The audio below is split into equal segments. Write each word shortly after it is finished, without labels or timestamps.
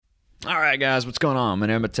All right, guys, what's going on? My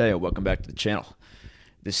name is Mateo. Welcome back to the channel.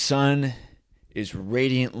 The sun is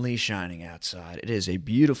radiantly shining outside. It is a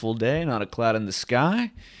beautiful day, not a cloud in the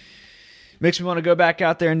sky. Makes me want to go back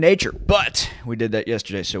out there in nature, but we did that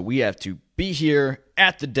yesterday, so we have to be here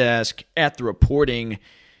at the desk, at the reporting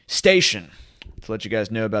station to let you guys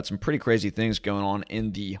know about some pretty crazy things going on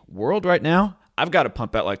in the world right now. I've got to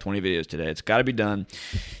pump out like 20 videos today. It's got to be done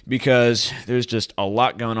because there's just a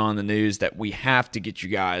lot going on in the news that we have to get you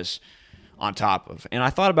guys on top of. And I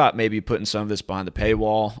thought about maybe putting some of this behind the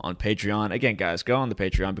paywall on Patreon. Again, guys, go on the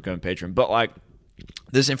Patreon, become a patron. But like,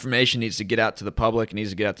 this information needs to get out to the public. It needs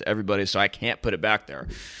to get out to everybody, so I can't put it back there.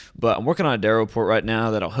 But I'm working on a data report right now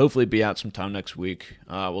that'll hopefully be out sometime next week.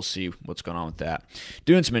 We'll see what's going on with that.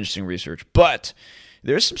 Doing some interesting research. But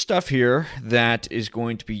there's some stuff here that is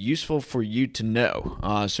going to be useful for you to know.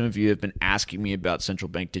 Some of you have been asking me about central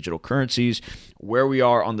bank digital currencies, where we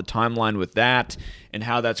are on the timeline with that, and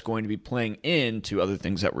how that's going to be playing into other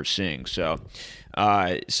things that we're seeing. So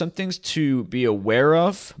some things to be aware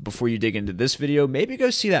of before you dig into this video. Maybe go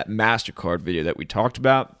see that MasterCard video that we talked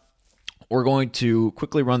about. We're going to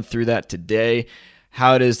quickly run through that today,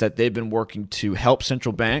 how it is that they've been working to help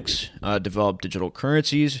central banks develop digital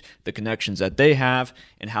currencies, the connections that they have,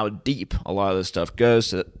 and how deep a lot of this stuff goes.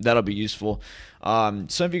 So that'll be useful. Some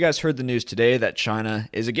of you guys heard the news today that China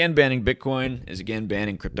is again banning Bitcoin, is again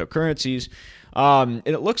banning cryptocurrencies. And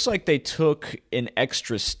it looks like they took an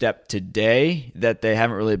extra step today that they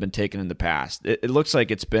haven't really been taking in the past. It looks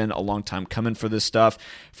like it's been a long time coming for this stuff.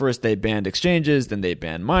 First, they banned exchanges, then they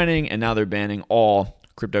banned mining, and now they're banning all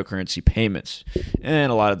cryptocurrency payments.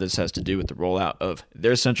 And a lot of this has to do with the rollout of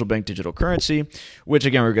their central bank digital currency, which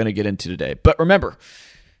again, we're going to get into today. But remember,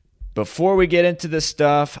 before we get into this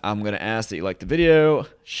stuff, I'm going to ask that you like the video,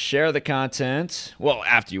 share the content, well,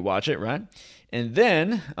 after you watch it, right? And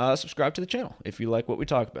then subscribe to the channel if you like what we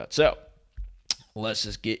talk about. So let's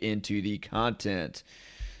just get into the content.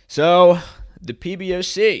 So the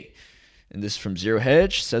PBOC, and this is from Zero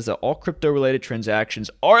Hedge, says that all crypto-related transactions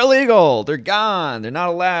are illegal. They're gone. They're not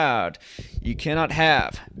allowed. You cannot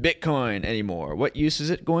have Bitcoin anymore. What use is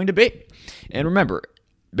it going to be? And remember,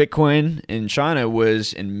 Bitcoin in China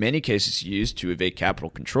was in many cases used to evade capital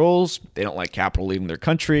controls. They don't like capital leaving their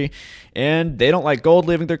country, and they don't like gold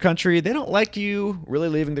leaving their country. They don't like you really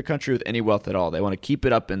leaving their country with any wealth at all. They want to keep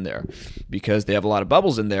it up in there because they have a lot of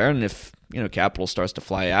bubbles in there, and if capital starts to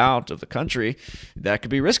fly out of the country, that could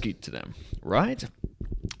be risky to them, right?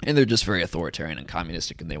 And they're just very authoritarian and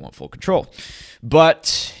communistic, and they want full control.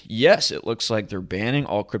 But yes, it looks like they're banning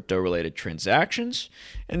all crypto-related transactions.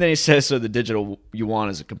 And then he says, so the digital yuan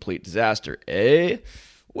is a complete disaster.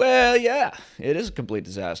 Well, yeah, it is a complete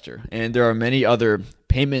disaster. And there are many other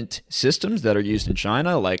payment systems that are used in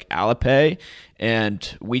China, like Alipay and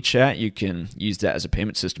WeChat. You can use that as a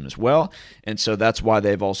payment system as well. And so that's why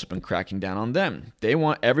they've also been cracking down on them. They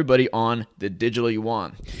want everybody on the digital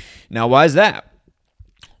yuan. Now, why is that?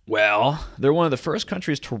 Well, they're one of the first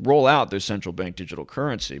countries to roll out their central bank digital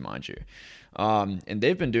currency, mind you. And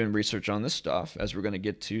they've been doing research on this stuff, as we're going to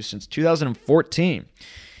get to, since 2014.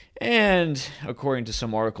 And according to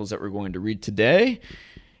some articles that we're going to read today,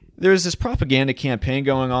 there's this propaganda campaign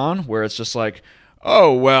going on where it's just like,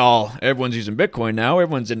 oh, well, everyone's using Bitcoin now,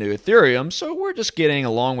 everyone's into Ethereum, so we're just getting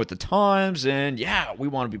along with the times, and yeah, we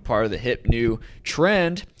want to be part of the hip new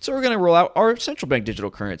trend, so we're going to roll out our central bank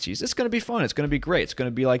digital currencies. It's going to be fun. It's going to be great. It's going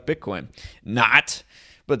to be like Bitcoin. Not,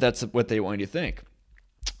 but that's what they want you to think.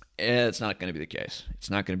 It's not going to be the case.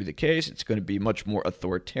 It's not going to be the case. It's going to be much more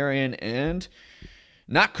authoritarian and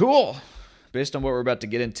not cool, based on what we're about to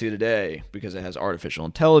get into today, because it has artificial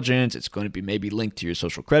intelligence. It's going to be maybe linked to your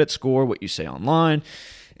social credit score, what you say online,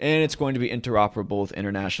 and it's going to be interoperable with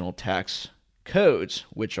international tax codes,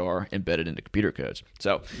 which are embedded into computer codes.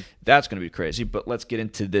 So that's going to be crazy, but let's get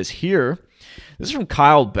into this here. This is from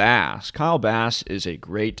Kyle Bass. Kyle Bass is a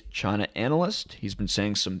great China analyst. He's been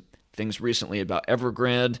saying some things recently about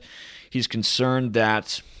Evergrande. He's concerned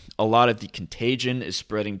that a lot of the contagion is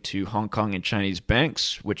spreading to Hong Kong and Chinese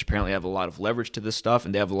banks, which apparently have a lot of leverage to this stuff,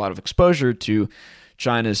 and they have a lot of exposure to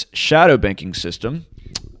China's shadow banking system,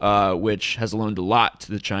 which has loaned a lot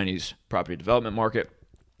to the Chinese property development market.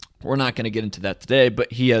 We're not going to get into that today,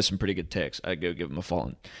 but he has some pretty good takes. I'd go give him a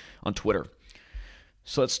follow on Twitter.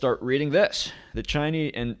 So let's start reading this. The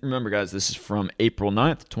Chinese, and remember guys, this is from April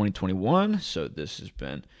 9th, 2021, so this has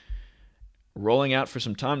been rolling out for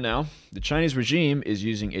some time now. The Chinese regime is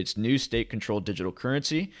using its new state-controlled digital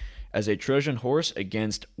currency as a Trojan horse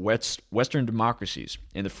against Western democracies,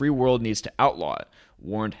 and the free world needs to outlaw it,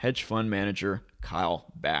 warned hedge fund manager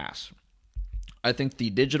Kyle Bass. I think the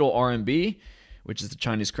digital RMB which is the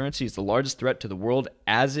Chinese currency, is the largest threat to the world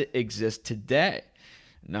as it exists today.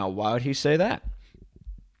 Now, why would he say that?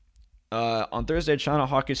 On Thursday, China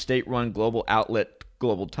hawkish state-run global outlet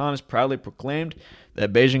Global Times proudly proclaimed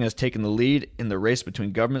that Beijing has taken the lead in the race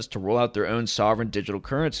between governments to roll out their own sovereign digital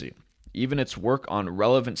currency, even its work on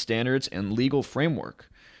relevant standards and legal framework.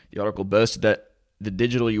 The article boasted that the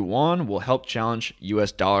digital yuan will help challenge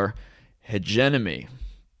U.S. dollar hegemony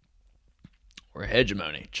or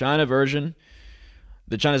hegemony. China's version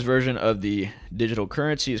of the digital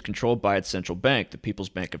currency is controlled by its central bank, the People's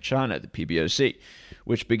Bank of China, the PBOC,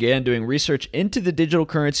 which began doing research into the digital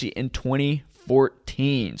currency in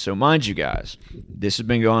 2014. So mind you guys, this has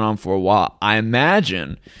been going on for a while. I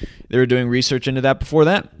imagine they were doing research into that before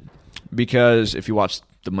that, because if you watch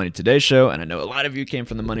the Money Today show, and I know a lot of you came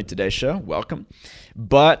from the Money Today show, welcome,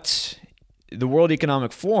 but the World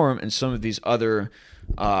Economic Forum and some of these other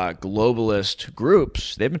globalist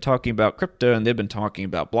groups, they've been talking about crypto and they've been talking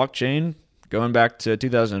about blockchain going back to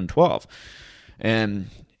 2012. And,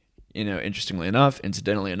 interestingly enough,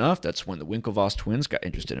 incidentally enough, that's when the Winklevoss twins got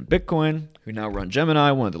interested in Bitcoin, who now run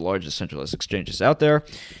Gemini, one of the largest centralized exchanges out there.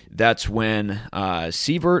 That's when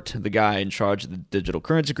Sievert, the guy in charge of the digital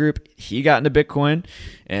currency group, he got into Bitcoin.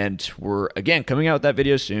 And we're, again, coming out with that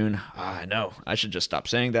video soon. I know, I should just stop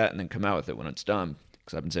saying that and then come out with it when it's done,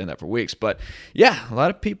 because I've been saying that for weeks. But yeah, a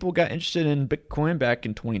lot of people got interested in Bitcoin back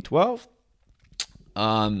in 2012.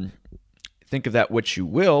 Think of that what you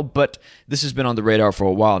will, but this has been on the radar for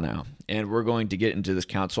a while now. And we're going to get into this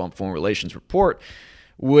Council on Foreign Relations report,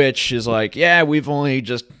 which is like, yeah, we've only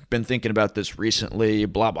just been thinking about this recently,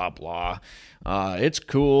 blah, blah, blah. It's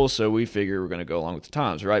cool, so we figure we're going to go along with the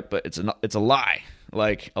times, right? But it's a lie.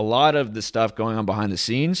 Like, a lot of the stuff going on behind the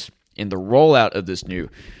scenes in the rollout of this new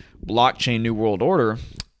blockchain New World Order,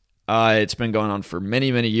 it's been going on for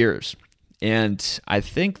many, many years. And I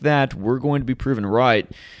think that we're going to be proven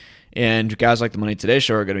right, and guys like the Money Today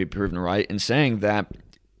show are going to be proven right in saying that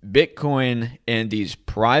Bitcoin and these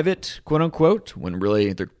private, quote-unquote, when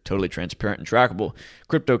really they're totally transparent and trackable,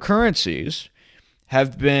 cryptocurrencies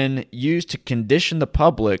have been used to condition the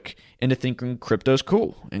public into thinking crypto's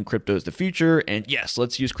cool and crypto's the future, and yes,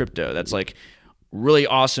 let's use crypto. That's like really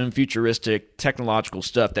awesome, futuristic, technological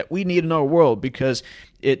stuff that we need in our world because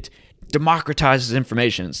it democratizes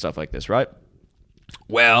information and stuff like this, right?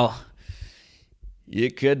 Well,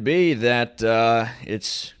 it could be that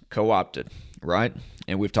it's co-opted, right?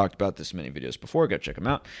 And we've talked about this in many videos before. Go check them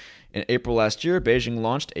out. In April last year, Beijing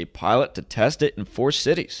launched a pilot to test it in 4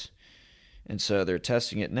 cities. And so they're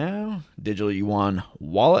testing it now. Digital yuan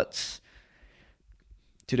wallets.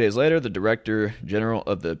 2 days later, the Director General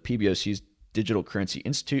of the PBOC's Digital Currency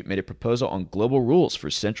Institute made a proposal on global rules for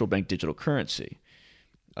central bank digital currency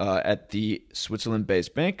at the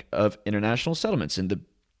Switzerland-based Bank of International Settlements. And the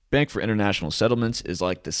Bank for International Settlements is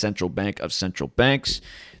like the central bank of central banks.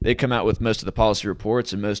 They come out with most of the policy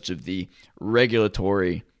reports and most of the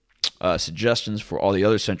regulatory suggestions for all the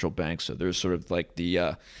other central banks. So there's sort of like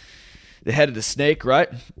the head of the snake, right?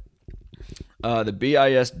 The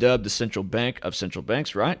BIS, dubbed the central bank of central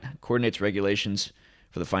banks, right? Coordinates regulations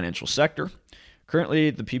for the financial sector. Currently,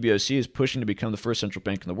 the PBOC is pushing to become the first central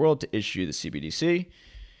bank in the world to issue the CBDC.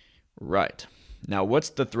 Right. Now, what's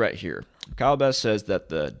the threat here? Kyle Best says that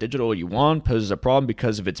the digital yuan poses a problem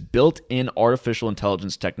because of its built-in artificial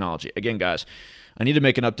intelligence technology. Again, guys, I need to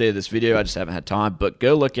make an update of this video. I just haven't had time. But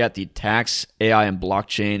go look at the tax, AI, and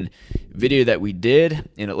blockchain video that we did,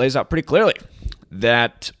 and it lays out pretty clearly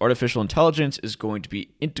that artificial intelligence is going to be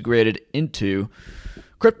integrated into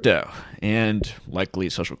crypto and likely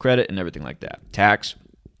social credit and everything like that. Tax.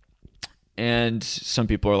 And some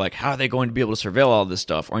people are like, how are they going to be able to surveil all this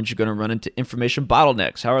stuff? Aren't you going to run into information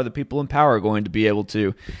bottlenecks? How are the people in power going to be able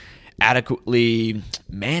to adequately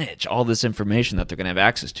manage all this information that they're going to have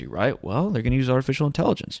access to, right? Well, they're going to use artificial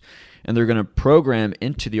intelligence. And they're going to program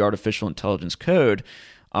into the artificial intelligence code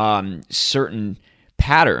certain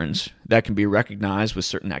patterns that can be recognized with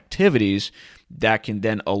certain activities that can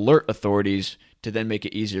then alert authorities to then make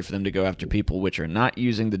it easier for them to go after people which are not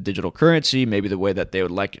using the digital currency maybe the way that they would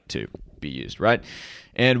like it to be used, right?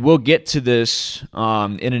 And we'll get to this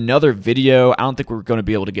in another video. I don't think we're going to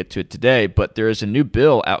be able to get to it today, but there is a new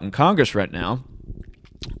bill out in Congress right now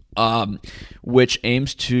which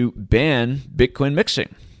aims to ban Bitcoin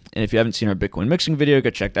mixing. And if you haven't seen our Bitcoin mixing video, go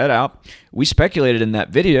check that out. We speculated in that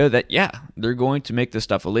video that, yeah, they're going to make this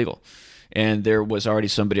stuff illegal. And there was already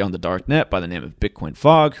somebody on the dark net by the name of Bitcoin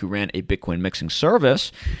Fog who ran a Bitcoin mixing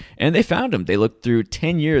service, and they found him. They looked through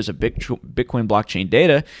 10 years of Bitcoin blockchain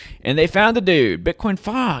data, and they found the dude, Bitcoin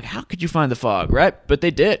Fog. How could you find the Fog, right? But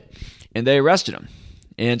they did, and they arrested him.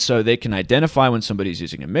 And so they can identify when somebody's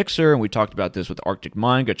using a mixer, and we talked about this with Arctic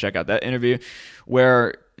Mind. Go check out that interview,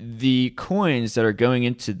 where the coins that are going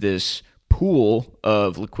into this pool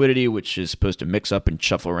of liquidity, which is supposed to mix up and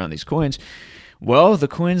shuffle around these coins, well, the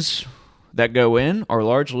coins that go in are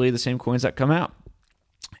largely the same coins that come out.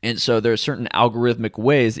 And so there are certain algorithmic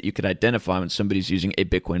ways that you could identify when somebody's using a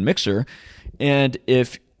Bitcoin mixer. And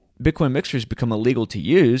if Bitcoin mixers become illegal to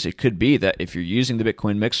use, it could be that if you're using the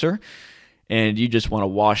Bitcoin mixer and you just want to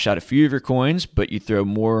wash out a few of your coins, but you throw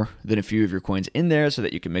more than a few of your coins in there so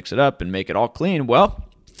that you can mix it up and make it all clean, well,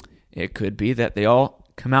 it could be that they all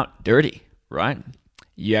come out dirty, right?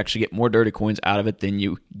 You actually get more dirty coins out of it than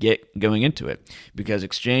you get going into it, because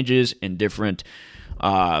exchanges and different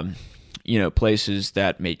places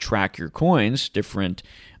that may track your coins, different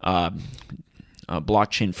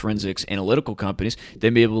blockchain forensics analytical companies, they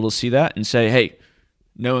may be able to see that and say, hey,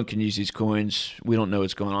 no one can use these coins. We don't know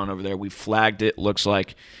what's going on over there. We flagged it. Looks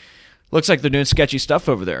like they're doing sketchy stuff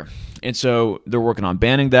over there. And so they're working on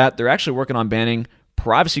banning that. They're actually working on banning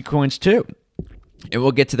privacy coins too. And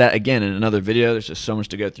we'll get to that again in another video. There's just so much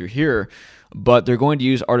to go through here. But they're going to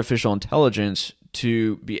use artificial intelligence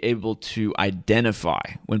to be able to identify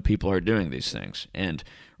when people are doing these things and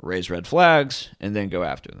raise red flags and then go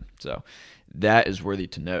after them. So that is worthy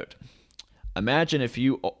to note. Imagine if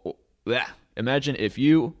you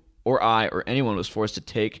or I or anyone was forced to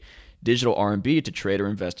take digital RMB to trade or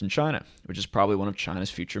invest in China, which is probably one of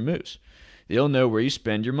China's future moves. They'll know where you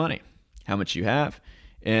spend your money, how much you have,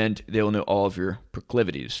 and they'll know all of your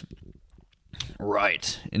proclivities.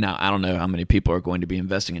 Right. And now, I don't know how many people are going to be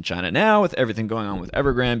investing in China now with everything going on with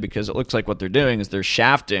Evergrande, because it looks like what they're doing is they're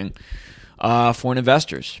shafting foreign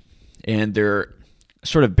investors. And they're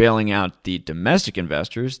sort of bailing out the domestic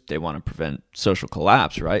investors. They want to prevent social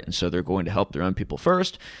collapse, right? And so they're going to help their own people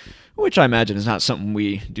first, which I imagine is not something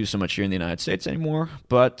we do so much here in the United States anymore,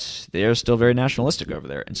 but they are still very nationalistic over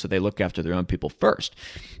there, and so they look after their own people first.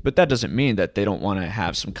 But that doesn't mean that they don't want to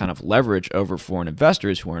have some kind of leverage over foreign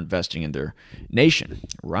investors who are investing in their nation,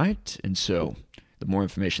 right? And so the more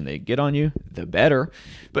information they get on you, the better.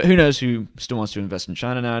 But who knows who still wants to invest in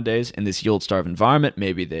China nowadays? In this yield-starved environment,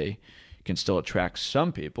 maybe they can still attract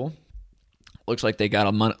some people. Looks like they got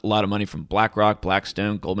a lot of money from BlackRock,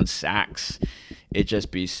 Blackstone, Goldman Sachs,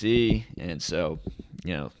 HSBC, and so,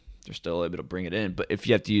 they're still able to bring it in. But if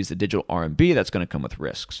you have to use the digital RMB, that's going to come with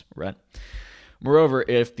risks, right? Moreover,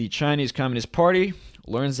 if the Chinese Communist Party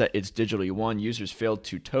learns that its digital yuan users failed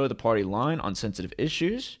to toe the party line on sensitive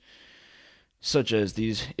issues, such as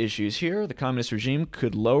these issues here, the communist regime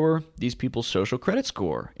could lower these people's social credit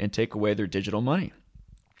score and take away their digital money.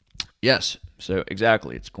 Yes, so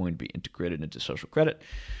exactly. It's going to be integrated into social credit.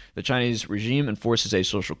 The Chinese regime enforces a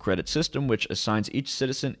social credit system which assigns each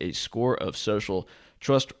citizen a score of social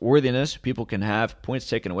trustworthiness. People can have points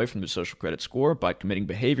taken away from their social credit score by committing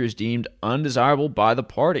behaviors deemed undesirable by the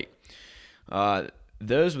party.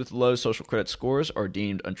 Those with low social credit scores are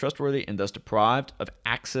deemed untrustworthy and thus deprived of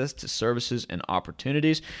access to services and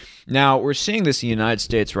opportunities. Now, we're seeing this in the United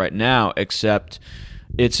States right now, except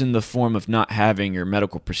it's in the form of not having your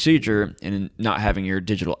medical procedure and not having your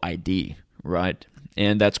digital ID, right?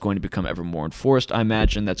 And that's going to become ever more enforced. I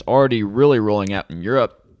imagine that's already really rolling out in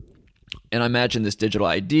Europe. And I imagine this digital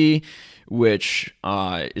ID, which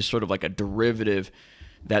is sort of like a derivative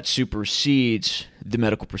that supersedes the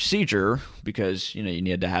medical procedure, because you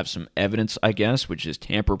need to have some evidence, I guess, which is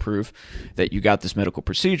tamper-proof, that you got this medical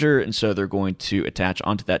procedure, and so they're going to attach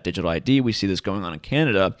onto that digital ID. We see this going on in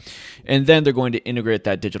Canada, and then they're going to integrate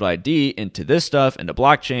that digital ID into this stuff, into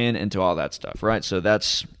blockchain, into all that stuff, right? So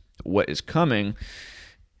that's what is coming,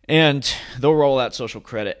 and they'll roll out social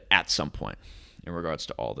credit at some point in regards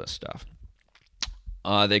to all this stuff.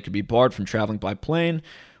 They could be barred from traveling by plane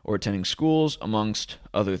or attending schools, amongst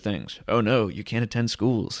other things. Oh no, you can't attend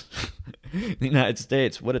schools. The United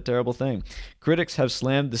States, what a terrible thing. Critics have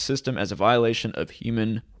slammed the system as a violation of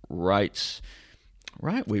human rights.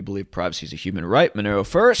 Right, we believe privacy is a human right. Monero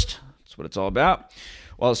first, that's what it's all about.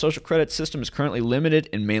 While the social credit system is currently limited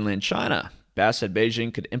in mainland China, Bass said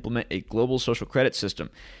Beijing could implement a global social credit system,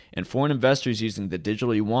 and foreign investors using the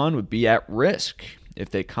digital yuan would be at risk if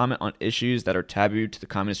they comment on issues that are taboo to the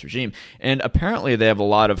communist regime. And apparently they have a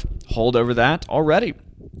lot of hold over that already.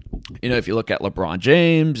 If you look at LeBron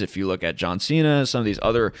James, if you look at John Cena, some of these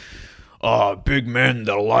other big men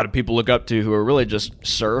that a lot of people look up to who are really just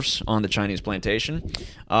serfs on the Chinese plantation,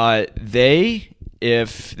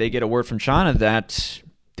 if they get a word from China that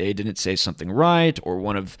they didn't say something right, or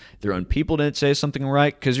one of their own people didn't say something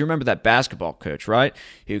right, because you remember that basketball coach, right,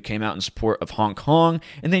 who came out in support of Hong Kong,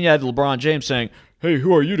 and then you had LeBron James saying, hey,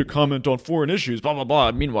 who are you to comment on foreign issues, blah, blah,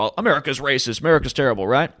 blah. Meanwhile, America's racist, America's terrible,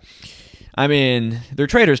 right? I mean, they're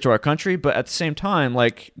traitors to our country, but at the same time,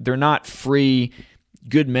 like, they're not free,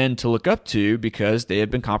 good men to look up to because they have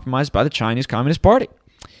been compromised by the Chinese Communist Party.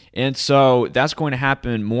 And so that's going to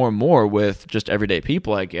happen more and more with just everyday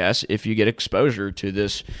people, I guess, if you get exposure to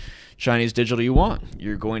this Chinese digital yuan.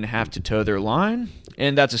 You're going to have to toe their line,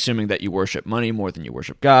 and that's assuming that you worship money more than you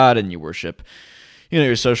worship God, and you worship,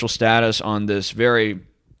 your social status on this very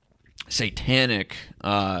satanic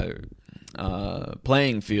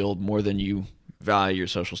playing field more than you value your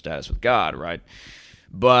social status with God, right?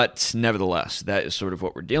 But nevertheless, that is sort of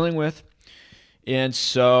what we're dealing with. And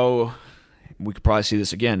so we could probably see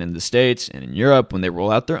this again in the States and in Europe when they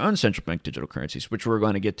roll out their own central bank digital currencies, which we're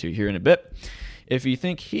going to get to here in a bit. If you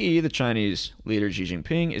think the Chinese leader Xi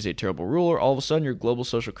Jinping, is a terrible ruler, all of a sudden your global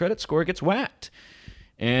social credit score gets whacked.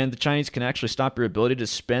 And the Chinese can actually stop your ability to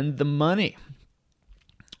spend the money.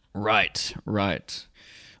 Right.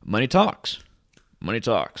 Money talks.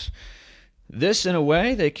 This, in a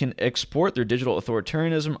way, they can export their digital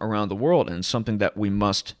authoritarianism around the world, and something that we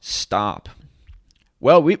must stop.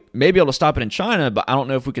 Well, we may be able to stop it in China, but I don't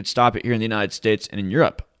know if we could stop it here in the United States and in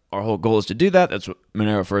Europe. Our whole goal is to do that. That's what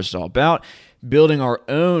Monero First is all about. Building our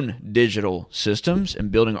own digital systems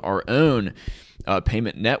and building our own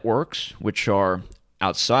payment networks, which are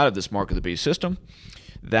outside of this mark of the beast system.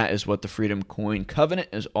 That is what the Freedom Coin Covenant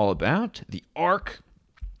is all about. The ARC.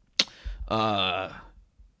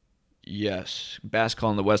 Yes. Bass call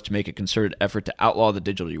in the West to make a concerted effort to outlaw the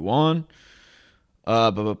digital yuan.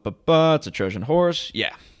 It's a Trojan horse.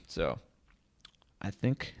 Yeah. So I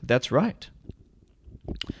think that's right.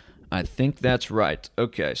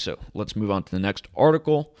 Okay, so let's move on to the next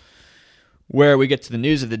article, where we get to the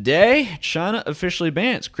news of the day. China officially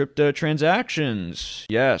bans crypto transactions.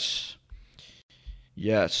 Yes.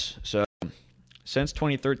 So since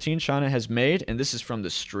 2013, China has made, and this is from The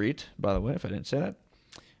Street, by the way, if I didn't say that,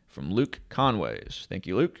 from Luke Conways. Thank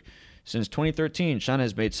you, Luke. Since 2013, China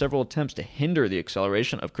has made several attempts to hinder the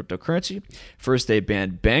acceleration of cryptocurrency. First, they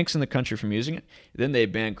banned banks in the country from using it. Then they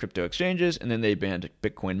banned crypto exchanges, and then they banned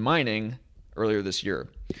Bitcoin mining earlier this year.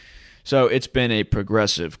 So it's been a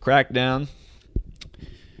progressive crackdown.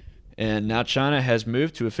 And now China has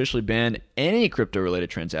moved to officially ban any crypto-related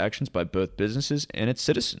transactions by both businesses and its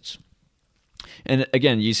citizens. And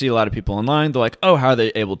again, you see a lot of people online, they're like, oh, how are they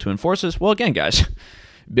able to enforce this? Well, again, guys,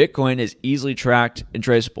 Bitcoin is easily tracked and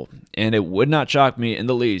traceable, and it would not shock me in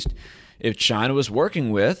the least if China was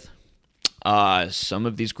working with some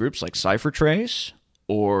of these groups like CipherTrace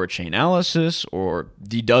or Chainalysis or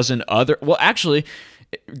the dozen other. Well, actually,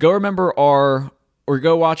 go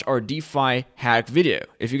watch our DeFi hack video.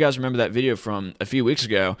 If you guys remember that video from a few weeks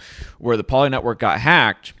ago where the Poly network got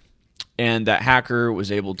hacked and that hacker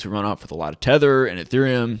was able to run off with a lot of Tether and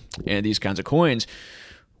Ethereum and these kinds of coins.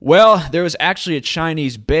 Well, there was actually a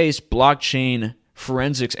Chinese-based blockchain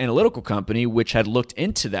forensics analytical company which had looked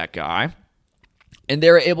into that guy, and they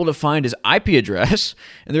were able to find his IP address,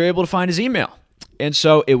 and they were able to find his email. And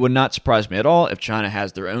so it would not surprise me at all if China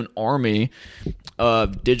has their own army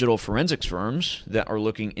of digital forensics firms that are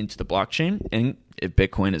looking into the blockchain, and if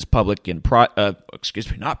Bitcoin is public and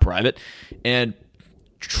not private, and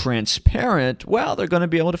transparent, well, they're going to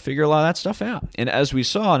be able to figure a lot of that stuff out. And as we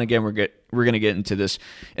saw, and again, we're going to get into this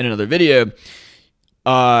in another video,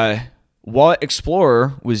 Wallet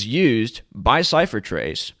Explorer was used by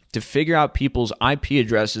CipherTrace to figure out people's IP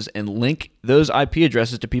addresses and link those IP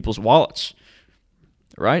addresses to people's wallets,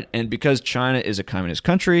 right? And because China is a communist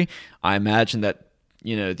country, I imagine that,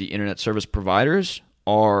 the internet service providers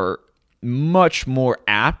are much more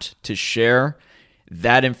apt to share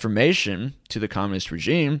that information to the communist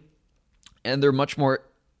regime, and they're much more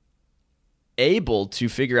able to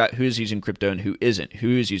figure out who's using crypto and who isn't,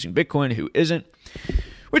 who's using Bitcoin, who isn't,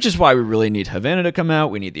 which is why we really need Havana to come out.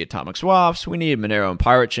 We need the atomic swaps. We need Monero and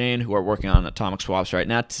Pirate Chain, who are working on atomic swaps right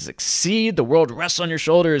now to succeed. The world rests on your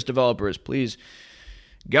shoulders, developers. Please,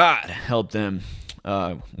 God, help them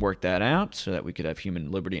work that out so that we could have human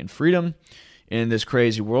liberty and freedom in this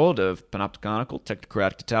crazy world of panopticonical,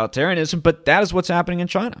 technocratic totalitarianism. But that is what's happening in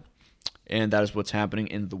China. And that is what's happening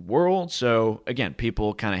in the world. So, again,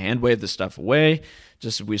 people kind of hand-wave this stuff away,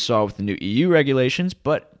 just as we saw with the new EU regulations.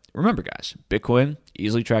 But remember, guys, Bitcoin,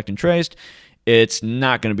 easily tracked and traced. It's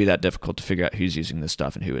not going to be that difficult to figure out who's using this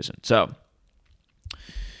stuff and who isn't. So,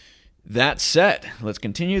 that said, let's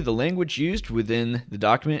continue. The language used within the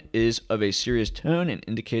document is of a serious tone and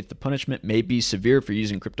indicates the punishment may be severe for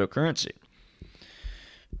using cryptocurrency.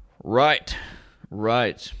 Right.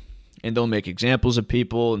 And they'll make examples of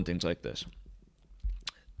people and things like this.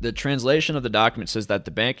 The translation of the document says that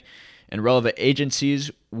the bank and relevant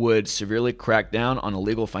agencies would severely crack down on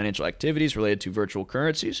illegal financial activities related to virtual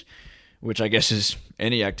currencies, which I guess is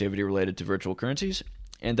any activity related to virtual currencies,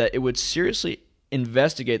 and that it would seriously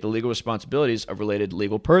investigate the legal responsibilities of related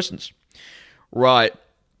legal persons. Right.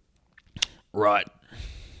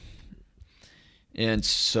 And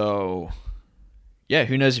so, yeah,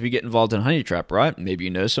 who knows if you get involved in a honey trap, right? Maybe you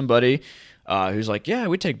know somebody who's like, yeah,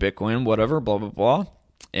 we take Bitcoin, whatever, blah, blah, blah.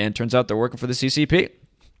 And turns out they're working for the CCP.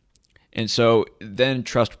 And so then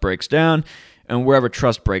trust breaks down. And wherever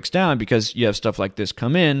trust breaks down, because you have stuff like this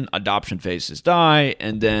come in, adoption phases die,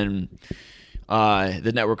 and then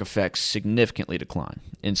the network effects significantly decline.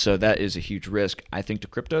 And so that is a huge risk, I think, to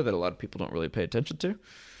crypto that a lot of people don't really pay attention to.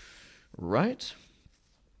 Right?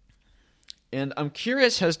 And I'm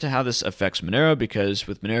curious as to how this affects Monero, because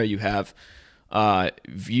with Monero you have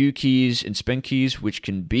view keys and spend keys, which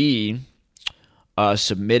can be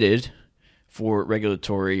submitted for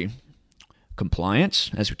regulatory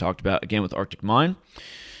compliance, as we talked about again with Arctic Mine.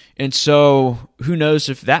 And so who knows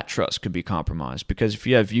if that trust could be compromised, because if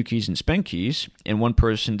you have view keys and spend keys and one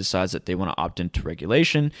person decides that they want to opt into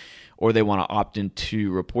regulation or they want to opt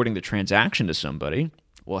into reporting the transaction to somebody,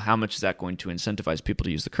 well, how much is that going to incentivize people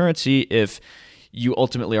to use the currency if you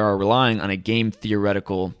ultimately are relying on a game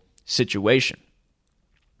theoretical situation?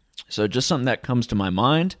 So just something that comes to my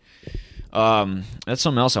mind. That's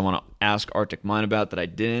something else I want to ask Arctic Mine about that I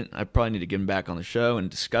didn't. I probably need to get him back on the show and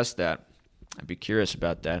discuss that. I'd be curious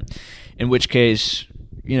about that. In which case,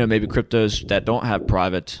 maybe cryptos that don't have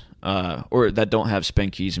private or that don't have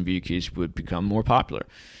spend keys and view keys would become more popular.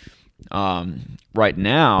 Right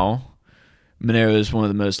now, Monero is one of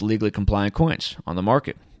the most legally compliant coins on the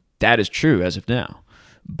market. That is true as of now.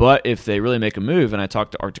 But if they really make a move, and I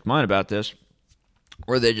talked to Arctic Mine about this,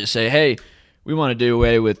 or they just say, hey, we want to do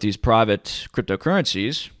away with these private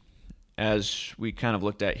cryptocurrencies, as we kind of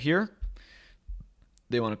looked at here.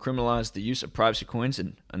 They want to criminalize the use of privacy coins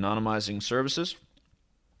and anonymizing services.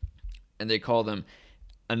 And they call them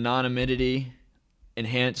anonymity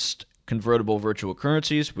enhanced convertible virtual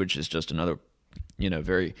currencies, which is just another,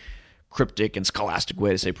 very cryptic and scholastic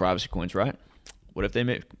way to say privacy coins, right? What if they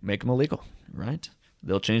make them illegal, right?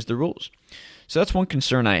 They'll change the rules. So that's one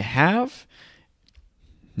concern I have.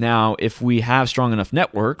 Now, if we have strong enough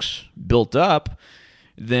networks built up,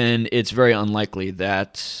 then it's very unlikely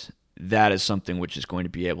that that is something which is going to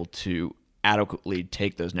be able to adequately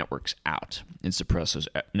take those networks out and suppress those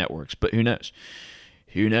networks. But who knows?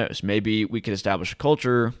 Who knows? Maybe we could establish a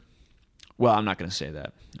culture. Well, I'm not going to say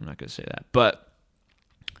that. But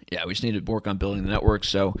yeah, we just need to work on building the network.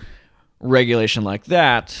 So regulation like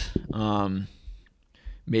that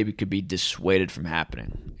maybe could be dissuaded from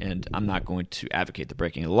happening. And I'm not going to advocate the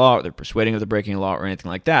breaking of the law or the persuading of the breaking of the law or anything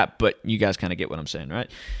like that. But you guys kind of get what I'm saying, right?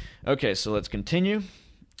 Okay, so let's continue.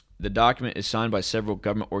 The document is signed by several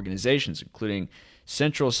government organizations, including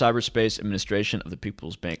Central Cyberspace Administration of the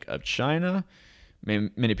People's Bank of China.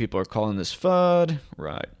 Many people are calling this FUD.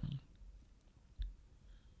 Right.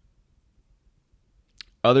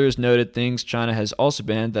 Others noted things China has also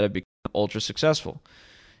banned that have become ultra successful.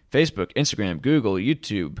 Facebook, Instagram, Google,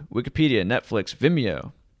 YouTube, Wikipedia, Netflix,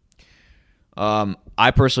 Vimeo.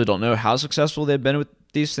 I personally don't know how successful they've been with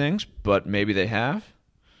these things, but maybe they have.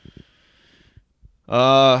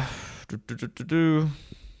 Let's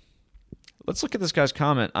look at this guy's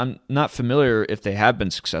comment. I'm not familiar if they have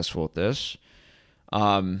been successful at this.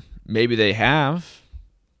 Maybe they have.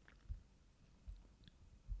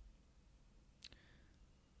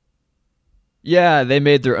 Yeah, they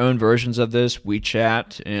made their own versions of this.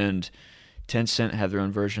 WeChat and Tencent have their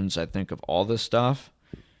own versions, I think, of all this stuff.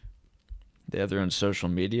 They have their own social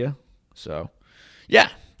media. So, yeah,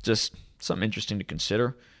 just something interesting to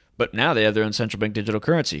consider. But now they have their own central bank digital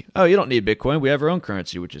currency. Oh, you don't need Bitcoin. We have our own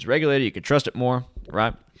currency, which is regulated. You can trust it more,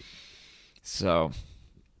 right? So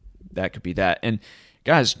that could be that. And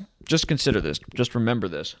guys, just consider this. Just remember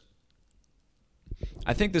this.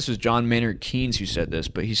 I think this was John Maynard Keynes who said this,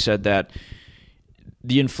 but he said that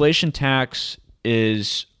the inflation tax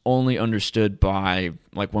is only understood by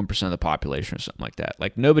like 1% of the population or something like that.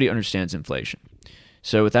 Like nobody understands inflation.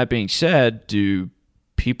 So with that being said, do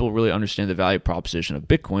people really understand the value proposition of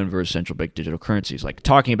Bitcoin versus central bank digital currencies? Like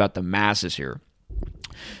talking about the masses here.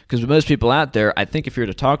 Because with most people out there, I think if you were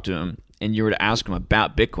to talk to them and you were to ask them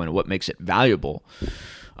about Bitcoin and what makes it valuable,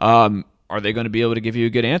 are they going to be able to give you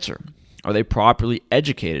a good answer? Are they properly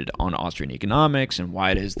educated on Austrian economics and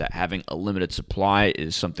why it is that having a limited supply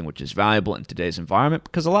is something which is valuable in today's environment?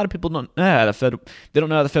 Because a lot of people don't know how the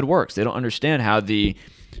Fed works. They don't understand how the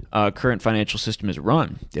current financial system is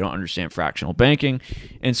run. They don't understand fractional banking.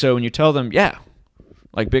 And so when you tell them, yeah,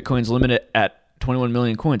 like Bitcoin's limited at 21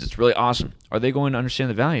 million coins. It's really awesome. Are they going to understand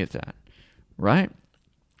the value of that? Right?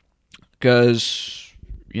 Because,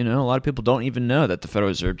 a lot of people don't even know that the Federal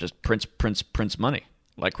Reserve just prints money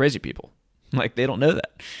like crazy people. Like, they don't know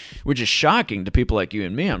that, which is shocking to people like you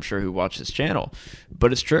and me, I'm sure, who watch this channel.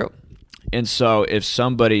 But it's true. And so if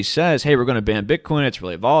somebody says, hey, we're going to ban Bitcoin, it's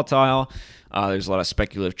really volatile, there's a lot of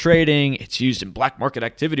speculative trading, it's used in black market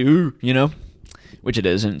activity, which it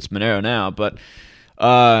isn't, it's Monero now, but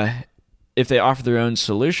if they offer their own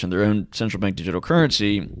solution, their own central bank digital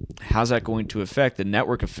currency, how's that going to affect the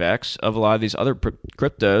network effects of a lot of these other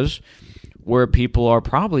cryptos where people are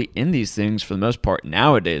probably in these things for the most part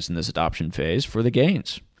nowadays in this adoption phase for the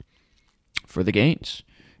gains?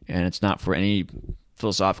 And it's not for any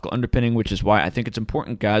philosophical underpinning, which is why I think it's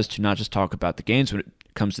important, guys, to not just talk about the gains when it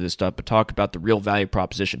comes to this stuff, but talk about the real value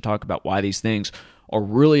proposition, talk about why these things are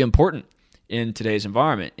really important in today's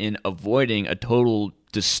environment in avoiding a total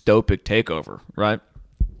dystopic takeover, right?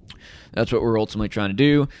 That's what we're ultimately trying to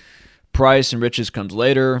do. Price and riches comes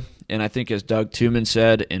later, and I think as Doug Tooman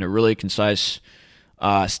said in a really concise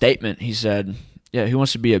statement, he said, yeah, who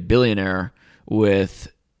wants to be a billionaire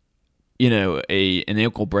with, an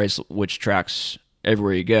ankle bracelet which tracks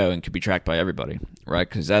everywhere you go and can be tracked by everybody, right?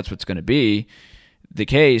 Because that's what's going to be the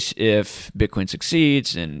case if Bitcoin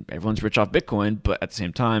succeeds and everyone's rich off Bitcoin, but at the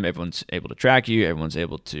same time, everyone's able to track you, everyone's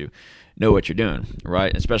able to know what you're doing,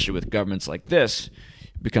 right? Especially with governments like this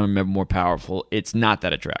becoming ever more powerful, it's not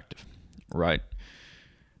that attractive, right?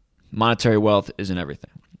 Monetary wealth isn't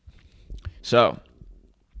everything. So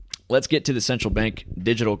let's get to the central bank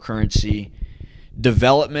digital currency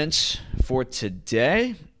developments for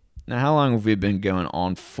today. Now, how long have we been going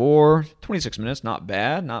on for? 26 minutes. Not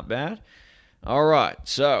bad. All right.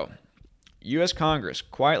 So, U.S. Congress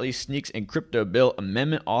quietly sneaks in crypto bill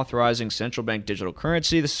amendment authorizing central bank digital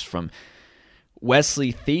currency. This is from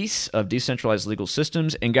Wesley Thies of Decentralized Legal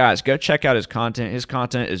Systems. And guys, go check out his content. His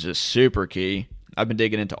content is just super key. I've been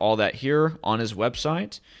digging into all that here on his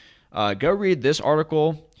website. Go read this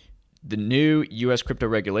article. The new U.S. crypto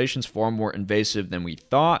regulations far more invasive than we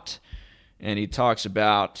thought. And he talks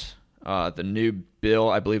about the new bill.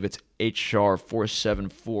 I believe it's H.R.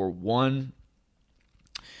 4741.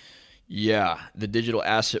 Yeah, the Digital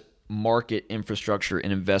Asset Market Infrastructure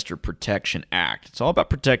and Investor Protection Act. It's all about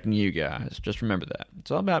protecting you guys. Just remember that.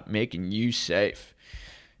 It's all about making you safe.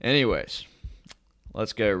 Anyways,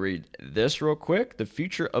 let's go read this real quick. The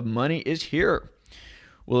future of money is here.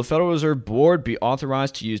 Will the Federal Reserve Board be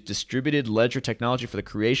authorized to use distributed ledger technology for the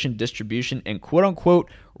creation, distribution, and quote-unquote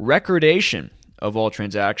recordation of all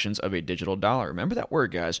transactions of a digital dollar? Remember that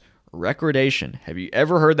word, guys. Recordation. Have you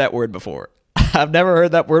ever heard that word before? I've never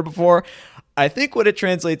heard that word before. I think what it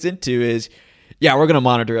translates into is, yeah, we're going to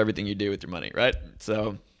monitor everything you do with your money, right?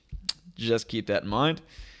 So just keep that in mind.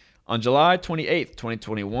 On July 28th,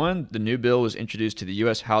 2021, the new bill was introduced to the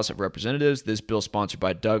U.S. House of Representatives. This bill, sponsored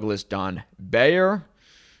by Douglas Don Bayer,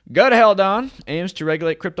 go to hell, Don, aims to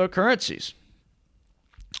regulate cryptocurrencies.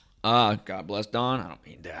 God bless Don. I don't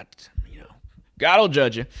mean that. God will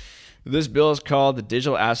judge you. This bill is called the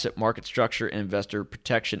Digital Asset Market Structure and Investor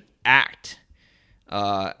Protection Act.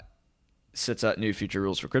 Sets out new future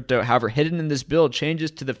rules for crypto. However, hidden in this bill, changes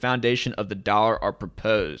to the foundation of the dollar are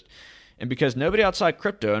proposed. And because nobody outside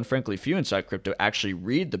crypto, and frankly few inside crypto, actually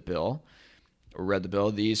read the bill,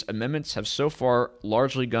 these amendments have so far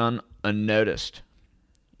largely gone unnoticed.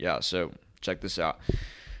 Yeah, so check this out.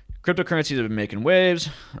 Cryptocurrencies have been making waves,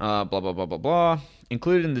 blah, blah, blah, blah, blah.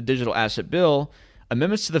 Included in the Digital Asset Bill,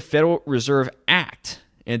 amendments to the Federal Reserve Act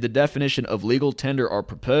and the definition of legal tender are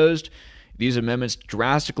proposed. These amendments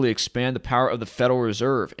drastically expand the power of the Federal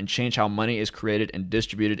Reserve and change how money is created and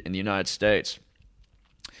distributed in the United States.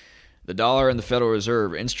 The dollar and the Federal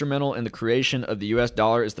Reserve. Instrumental in the creation of the U.S.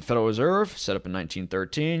 dollar is the Federal Reserve, set up in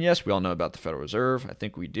 1913. Yes, we all know about the Federal Reserve. I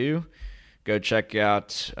think we do. Go check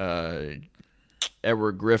out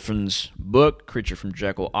Edward Griffin's book, Creature from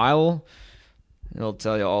Jekyll Isle. It'll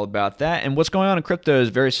tell you all about that. And what's going on in crypto is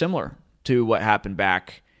very similar to what happened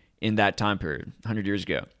back in that time period, 100 years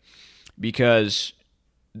ago. Because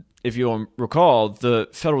if you'll recall, the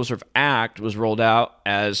Federal Reserve Act was rolled out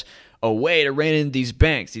as a way to rein in these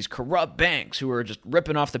banks, these corrupt banks who are just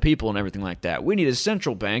ripping off the people and everything like that. We need a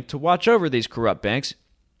central bank to watch over these corrupt banks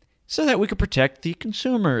so that we could protect the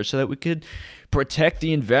consumer, so that we could protect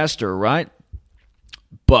the investor, right?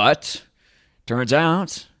 But turns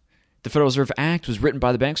out the Federal Reserve Act was written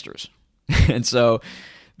by the banksters. And so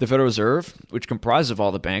the Federal Reserve, which comprises of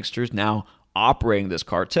all the banksters, now operating this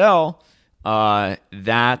cartel,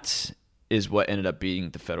 that is what ended up being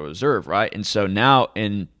the Federal Reserve, right? And so now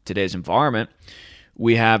in today's environment,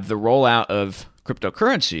 we have the rollout of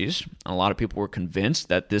cryptocurrencies. A lot of people were convinced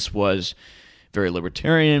that this was very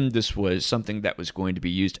libertarian. This was something that was going to be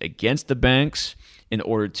used against the banks in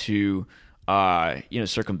order to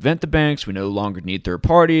circumvent the banks. We no longer need third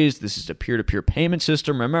parties. This is a peer-to-peer payment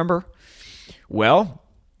system, remember? Well,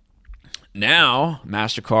 now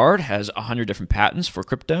MasterCard has 100 different patents for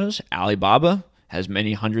cryptos. Alibaba has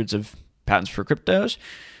many hundreds of patents for cryptos.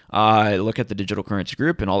 Look at the Digital Currency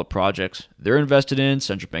Group and all the projects they're invested in,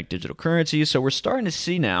 central bank digital currencies. So we're starting to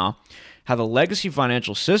see now how the legacy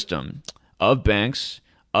financial system of banks,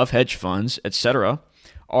 of hedge funds, etc.,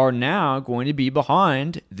 are now going to be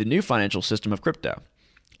behind the new financial system of crypto.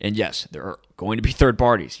 And yes, there are going to be third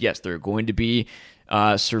parties. Yes, there are going to be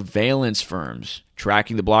surveillance firms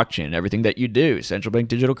tracking the blockchain and everything that you do, central bank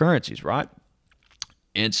digital currencies, right?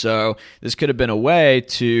 And so this could have been a way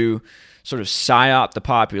to sort of psyop the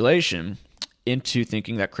population into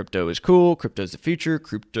thinking that crypto is cool, crypto is the future,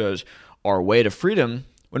 cryptos are a way to freedom,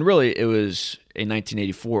 when really it was a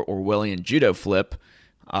 1984 Orwellian judo flip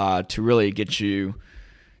to really get you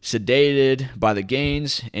sedated by the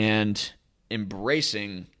gains and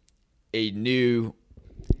embracing a new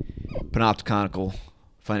panopticonical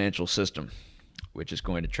financial system, which is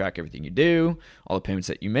going to track everything you do, all the payments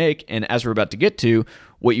that you make, and as we're about to get to,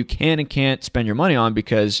 what you can and can't spend your money on,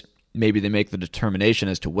 because maybe they make the determination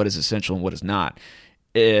as to what is essential and what is not.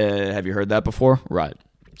 Have you heard that before? Right.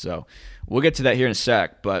 So we'll get to that here in a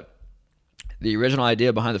sec, but the original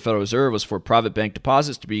idea behind the Federal Reserve was for private bank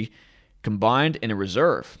deposits to be combined in a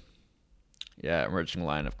reserve. Yeah, emerging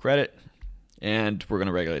line of credit. And we're going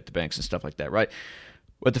to regulate the banks and stuff like that, right?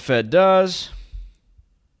 What the Fed does,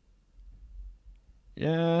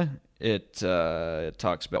 it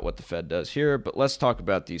talks about what the Fed does here, but let's talk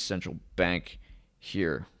about the central bank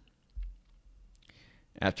here.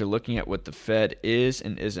 After looking at what the Fed is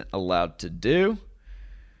and isn't allowed to do,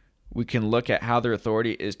 we can look at how their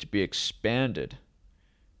authority is to be expanded.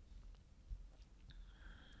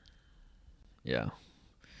 Yeah.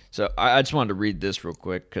 So I just wanted to read this real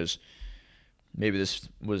quick because maybe this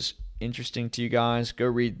was interesting to you guys. Go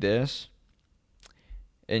read this.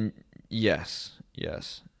 And yes,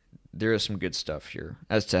 there is some good stuff here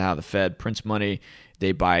as to how the Fed prints money.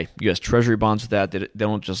 They buy U.S. Treasury bonds with that. They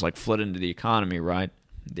don't just like flood into the economy, right?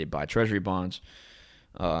 They buy Treasury bonds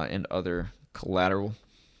and other collateral.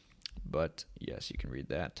 But yes, you can read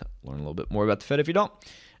that, learn a little bit more about the Fed if you don't.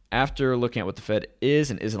 After looking at what the Fed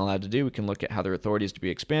is and isn't allowed to do, we can look at how their authority is to be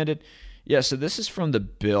expanded. Yeah, so this is from the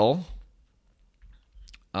bill.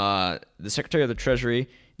 The Secretary of the Treasury,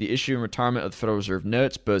 the issue and retirement of the Federal Reserve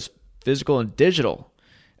notes, both physical and digital,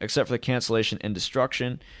 except for the cancellation and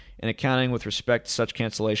destruction, and accounting with respect to such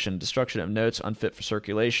cancellation and destruction of notes unfit for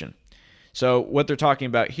circulation. So what they're talking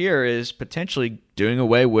about here is potentially doing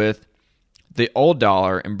away with the old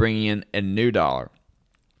dollar and bringing in a new dollar.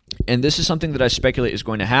 And this is something that I speculate is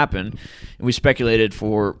going to happen. And we speculated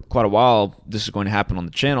for quite a while this is going to happen on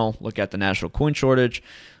the channel. Look at the national coin shortage.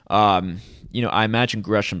 I imagine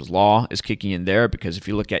Gresham's law is kicking in there, because if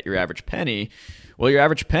you look at your average penny, well, your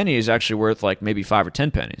average penny is actually worth like maybe 5 or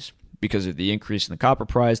 10 pennies because of the increase in the copper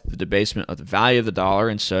price, the debasement of the value of the dollar.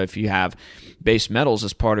 And so if you have base metals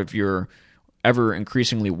as part of your ever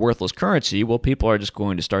increasingly worthless currency, well, people are just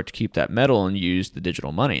going to start to keep that metal and use the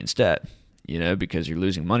digital money instead, because you're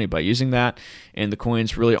losing money by using that, and the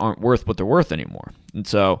coins really aren't worth what they're worth anymore. And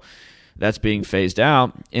so that's being phased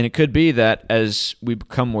out, and it could be that as we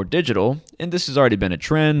become more digital, and this has already been a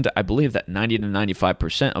trend, I believe that 90 to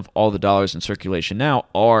 95% of all the dollars in circulation now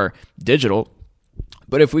are digital.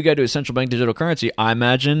 But if we go to a central bank digital currency, I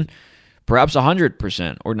imagine perhaps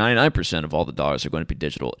 100% or 99% of all the dollars are going to be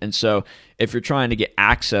digital. And so if you're trying to get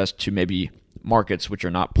access to maybe markets which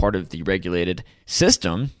are not part of the regulated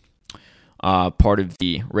system, part of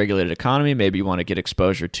the regulated economy, maybe you want to get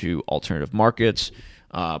exposure to alternative markets,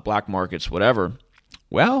 black markets, whatever,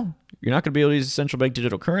 well, you're not going to be able to use a central bank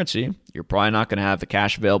digital currency. You're probably not going to have the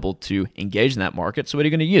cash available to engage in that market. So what are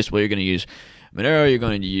you going to use? Well, you're going to use Monero. You're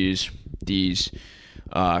going to use these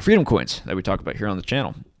freedom coins that we talk about here on the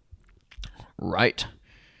channel. Right.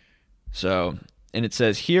 So, and it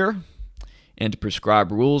says here, and to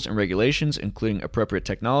prescribe rules and regulations, including appropriate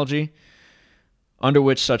technology, under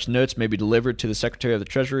which such notes may be delivered to the Secretary of the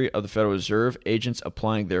Treasury of the Federal Reserve, agents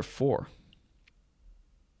applying therefor.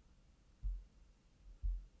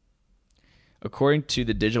 According to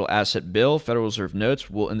the Digital Asset Bill, Federal Reserve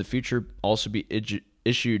notes will in the future also be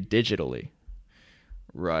issued digitally.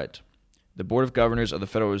 Right. The Board of Governors of the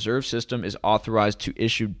Federal Reserve System is authorized to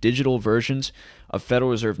issue digital versions of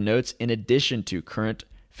Federal Reserve notes in addition to current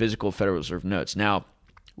physical Federal Reserve notes. Now,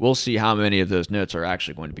 we'll see how many of those notes are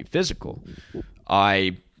actually going to be physical.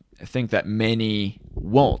 I think that many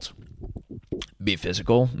won't be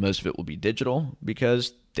physical. Most of it will be digital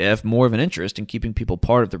because they have more of an interest in keeping people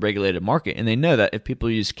part of the regulated market. And they know that if people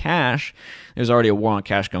use cash, there's already a war on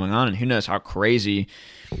cash going on. And who knows how crazy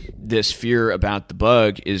this fear about the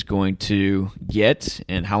bug is going to get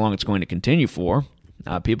and how long it's going to continue for.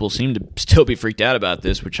 People seem to still be freaked out about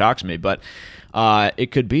this, which shocks me. But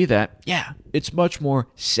it could be that, it's much more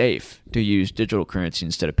safe to use digital currency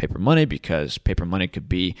instead of paper money because paper money could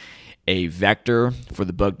be a vector for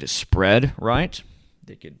the bug to spread, right?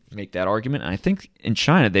 They could make that argument. And I think in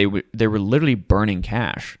China, they were literally burning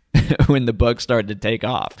cash when the bug started to take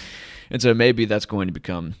off. And so maybe that's going to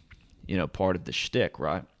become, part of the shtick,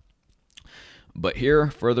 right? But here,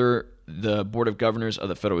 further, the Board of Governors of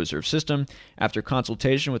the Federal Reserve System, after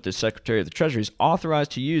consultation with the Secretary of the Treasury, is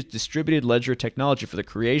authorized to use distributed ledger technology for the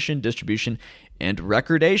creation, distribution, and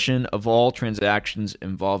recordation of all transactions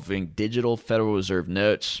involving digital Federal Reserve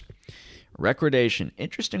notes. Recordation.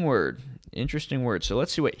 Interesting word. So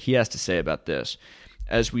let's see what he has to say about this.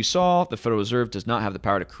 As we saw, the Federal Reserve does not have the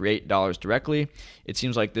power to create dollars directly. It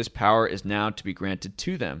seems like this power is now to be granted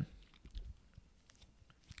to them.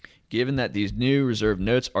 Given that these new reserve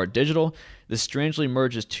notes are digital, this strangely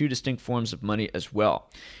merges two distinct forms of money as well.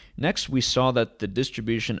 Next, we saw that the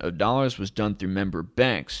distribution of dollars was done through member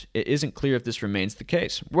banks. It isn't clear if this remains the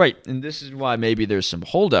case. Right, and this is why maybe there's some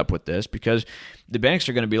holdup with this, because the banks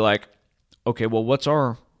are going to be like, okay, well, what's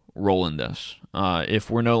our role in this? If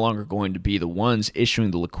we're no longer going to be the ones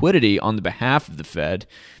issuing the liquidity on the behalf of the Fed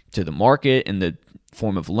to the market in the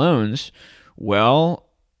form of loans, well,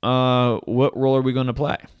 what role are we going to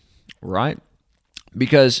play? Right?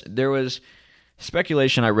 Because there was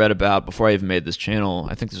speculation I read about before I even made this channel.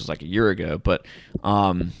 I think this was like a year ago, but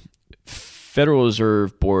Federal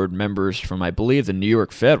Reserve Board members from, I believe, the New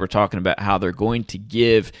York Fed were talking about how they're going to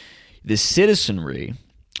give the citizenry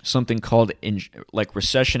something called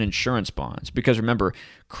recession insurance bonds. Because remember,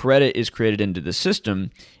 credit is created into the system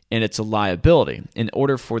and it's a liability. In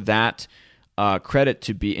order for that credit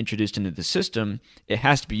to be introduced into the system, it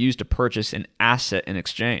has to be used to purchase an asset in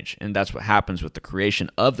exchange. And that's what happens with the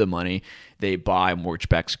creation of the money. They buy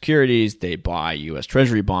mortgage-backed securities, they buy U.S.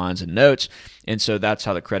 Treasury bonds and notes, and so that's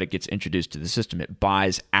how the credit gets introduced to the system. It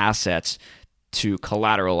buys assets to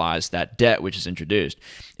collateralize that debt which is introduced.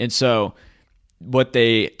 And so what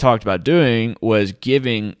they talked about doing was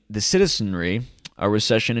giving the citizenry a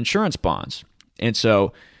recession insurance bonds. And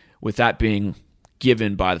so with that being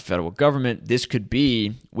given by the federal government, this could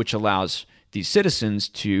be which allows these citizens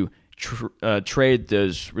to trade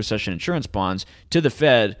those recession insurance bonds to the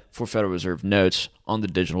Fed for Federal Reserve notes on the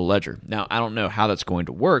digital ledger. Now, I don't know how that's going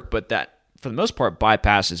to work, but that, for the most part,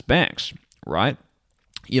 bypasses banks, right?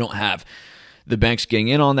 You don't have the banks getting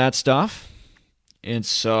in on that stuff. And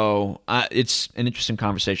so it's an interesting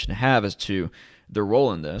conversation to have as to their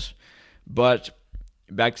role in this. But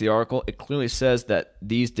back to the article, it clearly says that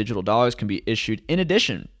these digital dollars can be issued in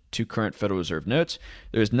addition to current Federal Reserve notes.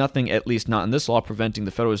 There is nothing, at least not in this law, preventing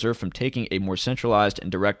the Federal Reserve from taking a more centralized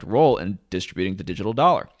and direct role in distributing the digital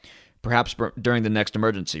dollar, perhaps during the next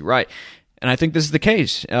emergency. Right. And I think this is the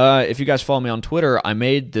case. If you guys follow me on Twitter, I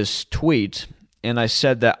made this tweet, and I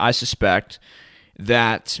said that I suspect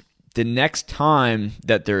that the next time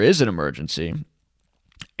that there is an emergency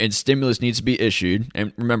and stimulus needs to be issued,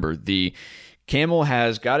 and remember, the camel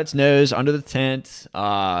has got its nose under the tent,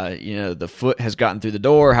 the foot has gotten through the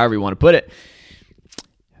door, however you want to put it,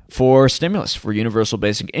 for stimulus, for universal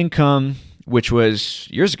basic income, which was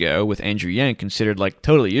years ago with Andrew Yang considered like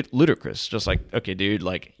totally ludicrous. Just like, okay, dude,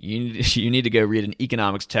 like you need to go read an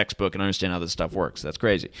economics textbook and understand how this stuff works. That's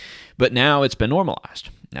crazy. But now it's been normalized.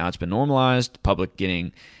 Public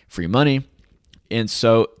getting free money. And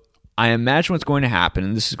so I imagine what's going to happen,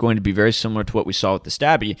 and this is going to be very similar to what we saw with the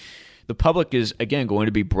Stabby. The public is, again, going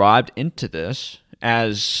to be bribed into this,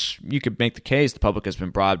 as you could make the case the public has been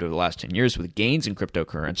bribed over the last 10 years with gains in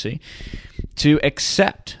cryptocurrency to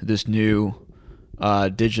accept this new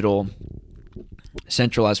digital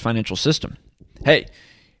centralized financial system. Hey,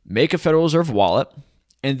 make a Federal Reserve wallet,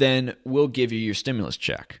 and then we'll give you your stimulus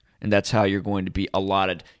check. And that's how you're going to be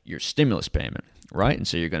allotted your stimulus payment, right? And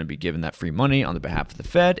so you're going to be given that free money on the behalf of the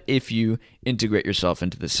Fed if you integrate yourself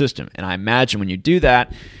into the system. And I imagine when you do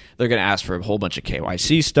that, they're going to ask for a whole bunch of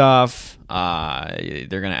KYC stuff.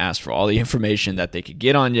 They're going to ask for all the information that they could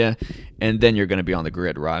get on you, and then you're going to be on the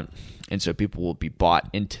grid, right? And so people will be bought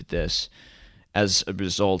into this as a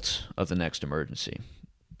result of the next emergency.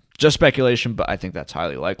 Just speculation, but I think that's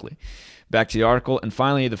highly likely. Back to the article. And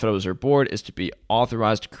finally, the Federal Reserve Board is to be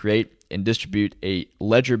authorized to create and distribute a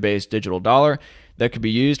ledger-based digital dollar that could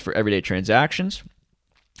be used for everyday transactions.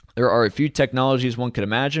 There are a few technologies one could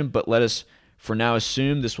imagine, but let us for now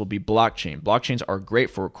assume this will be blockchain. Blockchains are great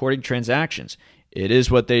for recording transactions. It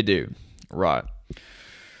is what they do. Right.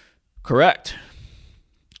 Correct.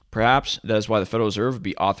 Perhaps that is why the Federal Reserve would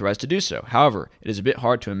be authorized to do so. However, it is a bit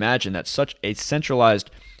hard to imagine that such a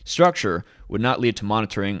centralized structure would not lead to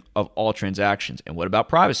monitoring of all transactions. And what about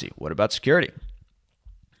privacy? What about security?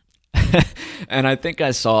 And I think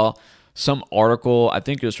I saw some article, I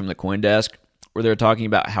think it was from the CoinDesk, where they're talking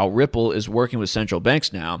about how Ripple is working with central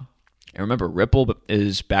banks now. And remember, Ripple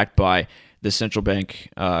is backed by the central bank,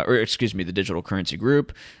 the digital currency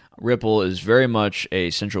group. Ripple is very much a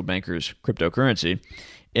central banker's cryptocurrency.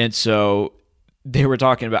 And so they were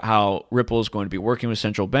talking about how Ripple is going to be working with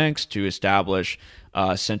central banks to establish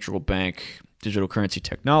central bank digital currency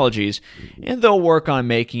technologies, and they'll work on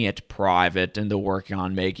making it private, and they'll work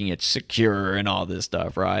on making it secure and all this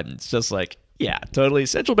stuff, right? And it's just like, yeah, totally.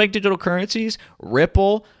 Central bank digital currencies,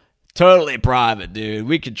 Ripple, totally private, dude.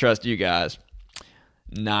 We can trust you guys.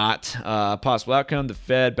 Not possible outcome. The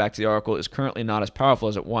Fed, back to the article, is currently not as powerful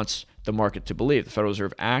as it wants the market to believe. The Federal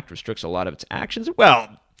Reserve Act restricts a lot of its actions. Well,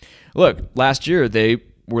 look, last year they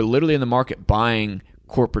were literally in the market buying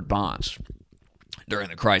corporate bonds during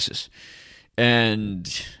the crisis.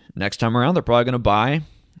 And next time around, they're probably going to buy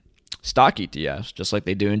stock ETFs, just like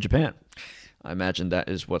they do in Japan. I imagine that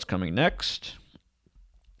is what's coming next.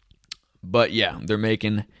 But yeah, they're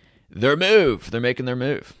making their move.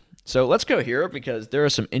 So let's go here because there are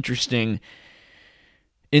some interesting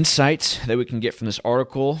insights that we can get from this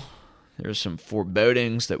article. There's some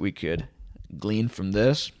forebodings that we could glean from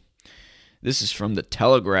this. This is from the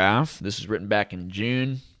Telegraph. This is written back in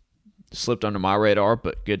June. Slipped under my radar,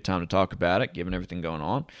 but good time to talk about it, given everything going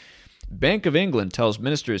on. Bank of England tells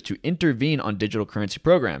ministers to intervene on digital currency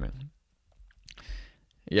programming.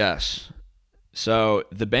 Yes. So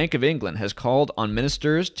the Bank of England has called on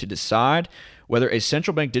ministers to decide whether a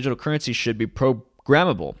central bank digital currency should be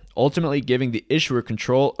programmable, ultimately giving the issuer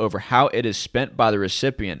control over how it is spent by the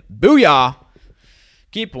recipient. Booyah!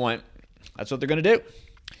 Key point. That's what they're going to do.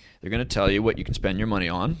 They're going to tell you what you can spend your money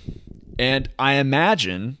on. And I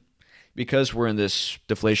imagine, because we're in this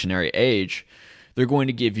deflationary age, they're going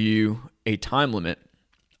to give you a time limit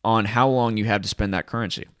on how long you have to spend that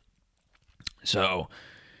currency. So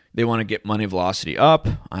they want to get money velocity up.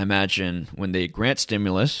 I imagine when they grant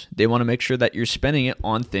stimulus, they want to make sure that you're spending it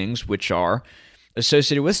on things which are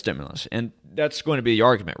associated with stimulus. And that's going to be the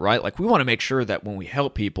argument, right? Like, we want to make sure that when we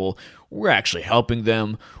help people, we're actually helping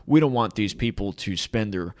them. We don't want these people to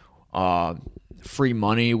spend their free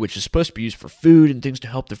money, which is supposed to be used for food and things to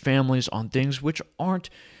help their families, on things which aren't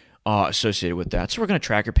associated with that. So we're going to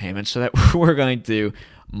track your payments so that we're going to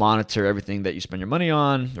monitor everything that you spend your money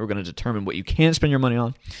on. We're going to determine what you can spend your money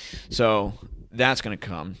on. So that's going to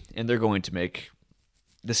come, and they're going to make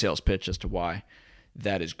the sales pitch as to why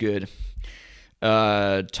that is good.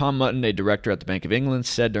 Tom Mutton, a director at the Bank of England,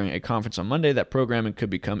 said during a conference on Monday that programming could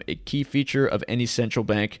become a key feature of any central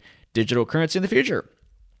bank digital currency in the future,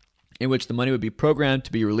 in which the money would be programmed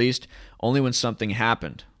to be released only when something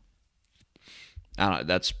happened. I don't know,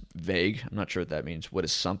 that's vague. I'm not sure what that means. What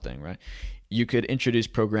is something, right? You could introduce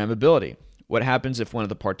programmability. What happens if one of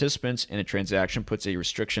the participants in a transaction puts a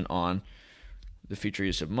restriction on the future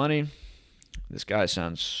use of money? This guy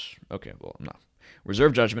sounds... okay, well, I'm not...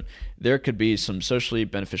 Reserve judgment. There could be some socially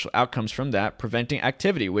beneficial outcomes from that, preventing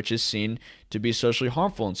activity which is seen to be socially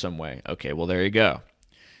harmful in some way. Okay, well, there you go.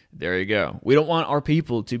 There you go. We don't want our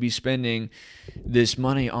people to be spending this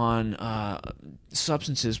money on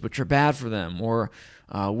substances which are bad for them, or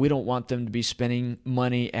we don't want them to be spending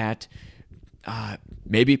money at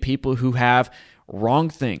maybe people who have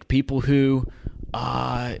wrongthink, people who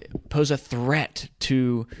pose a threat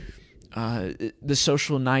to the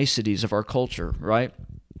social niceties of our culture, right?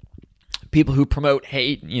 People who promote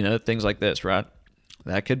hate, things like this, right?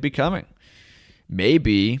 That could be coming.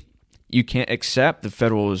 Maybe you can't accept the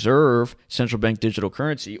Federal Reserve central bank digital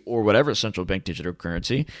currency, or whatever central bank digital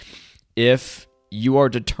currency, if you are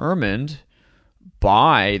determined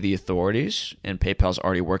by the authorities, and PayPal's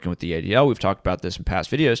already working with the ADL, we've talked about this in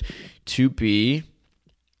past videos, to be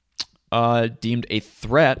deemed a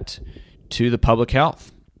threat to the public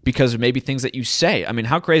health because of maybe things that you say. I mean,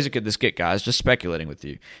 how crazy could this get, guys? Just speculating with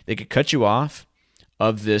you. They could cut you off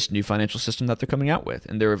of this new financial system that they're coming out with,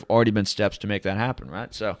 and there have already been steps to make that happen,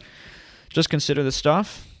 right? So just consider this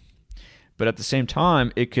stuff. But at the same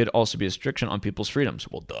time, it could also be a restriction on people's freedoms.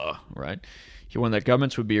 Well, duh, right? He warned that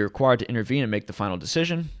governments would be required to intervene and make the final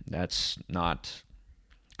decision. That's not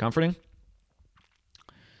comforting.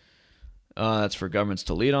 That's for governments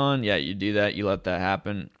to lead on. Yeah, you do that. You let that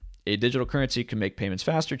happen. A digital currency can make payments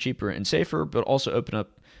faster, cheaper, and safer, but also open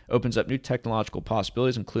opens up new technological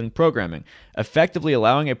possibilities, including programming, effectively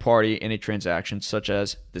allowing a party in a transaction, such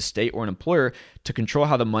as the state or an employer, to control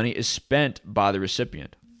how the money is spent by the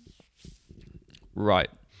recipient. Right.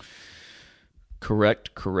 Correct.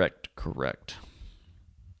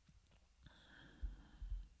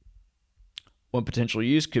 One potential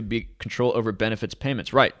use could be control over benefits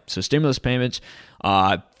payments. Right. So stimulus payments,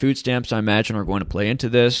 food stamps, I imagine, are going to play into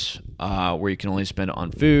this, where you can only spend it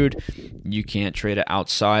on food. You can't trade it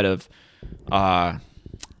outside of,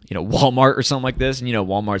 Walmart or something like this. And,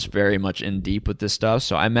 Walmart's very much in deep with this stuff.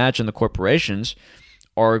 So I imagine the corporations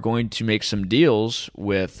are going to make some deals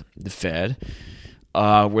with the Fed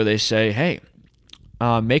where they say, hey,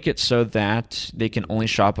 make it so that they can only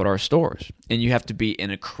shop at our stores. And you have to be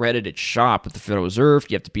an accredited shop at the Federal Reserve.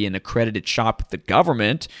 You have to be an accredited shop at the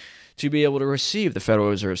government to be able to receive the Federal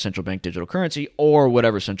Reserve central bank digital currency or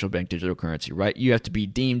whatever central bank digital currency, right? You have to be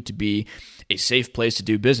deemed to be a safe place to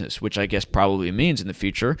do business, which I guess probably means in the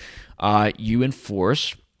future you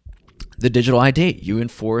enforce the digital ID. You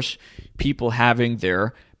enforce people having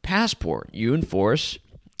their passport. You enforce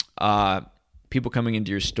people coming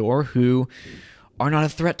into your store who are not a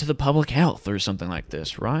threat to the public health or something like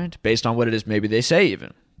this, right? Based on what it is maybe they say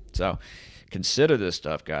even. So consider this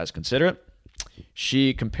stuff, guys. Consider it.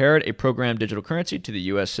 She compared a programmed digital currency to the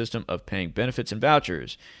U.S. system of paying benefits and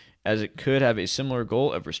vouchers, as it could have a similar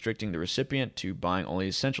goal of restricting the recipient to buying only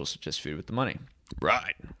essentials such as food with the money.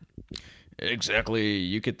 Right. Exactly.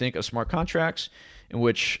 You could think of smart contracts in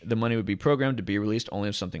which the money would be programmed to be released only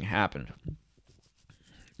if something happened.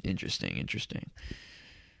 Interesting.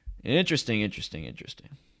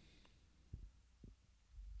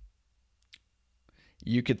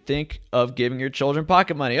 You could think of giving your children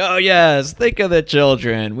pocket money. Oh, yes, think of the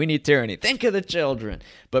children. We need tyranny. Think of the children.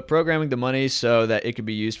 But programming the money so that it could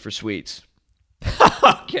be used for sweets.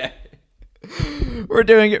 Okay. We're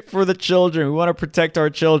doing it for the children. We want to protect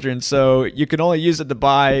our children, so you can only use it to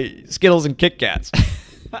buy Skittles and Kit Kats.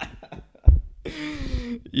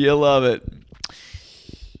 You love it.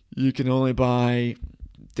 You can only buy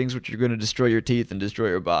things which are going to destroy your teeth and destroy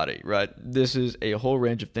your body, right? This is a whole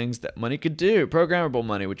range of things that money could do. Programmable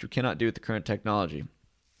money, which we cannot do with the current technology.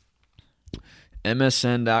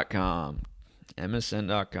 MSN.com.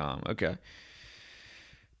 Okay.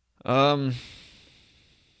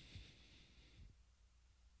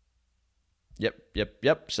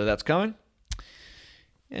 Yep. So that's coming.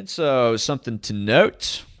 And so something to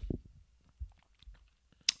note.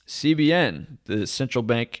 CBN, the central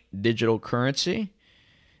bank digital currency,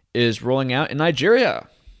 is rolling out in Nigeria.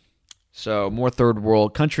 So more third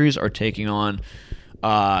world countries are taking on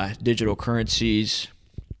digital currencies.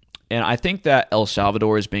 And I think that El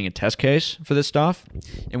Salvador is being a test case for this stuff.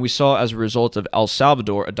 And we saw as a result of El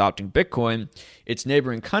Salvador adopting Bitcoin, its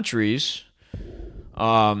neighboring countries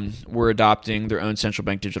were adopting their own central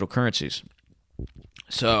bank digital currencies.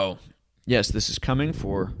 So, yes, this is coming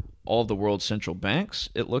for all the world's central banks,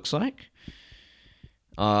 it looks like.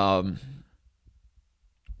 So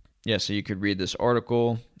you could read this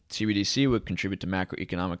article. CBDC would contribute to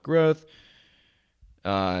macroeconomic growth.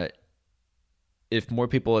 If more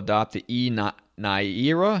people adopt the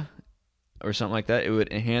Naira or something like that, it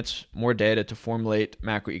would enhance more data to formulate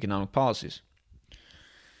macroeconomic policies.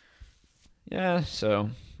 Yeah, so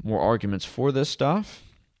more arguments for this stuff.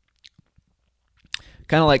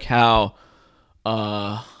 Kind of like how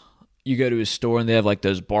you go to a store and they have like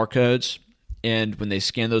those barcodes. And when they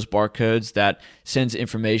scan those barcodes, that sends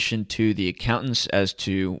information to the accountants as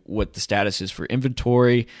to what the status is for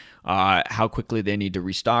inventory, how quickly they need to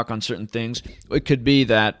restock on certain things. It could be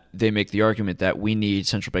that they make the argument that we need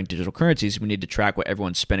central bank digital currencies. We need to track what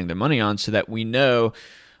everyone's spending their money on so that we know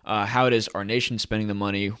how it is our nation's spending the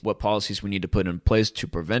money, what policies we need to put in place to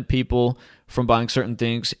prevent people from buying certain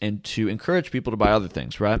things and to encourage people to buy other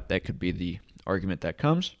things, right? That could be the argument that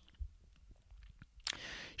comes.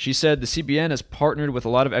 She said the CBN has partnered with a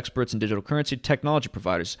lot of experts in digital currency technology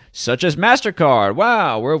providers, such as MasterCard.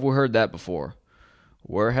 Wow, where have we heard that before?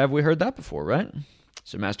 Right?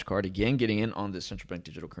 So MasterCard, again, getting in on this central bank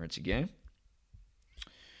digital currency game.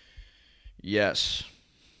 Yes.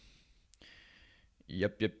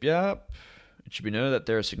 Yep. It should be known that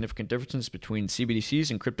there are significant differences between CBDCs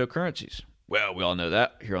and cryptocurrencies. Well, we all know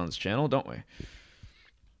that here on this channel, don't we?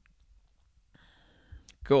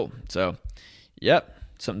 Cool. So, yep.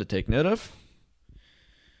 Something to take note of.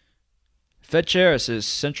 Fed chair says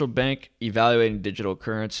central bank evaluating digital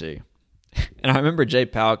currency. And I remember Jay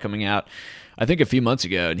Powell coming out, I think a few months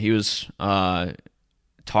ago, and he was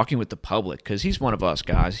talking with the public because he's one of us,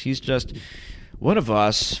 guys. He's just one of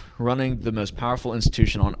us running the most powerful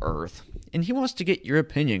institution on earth. And he wants to get your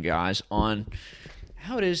opinion, guys, on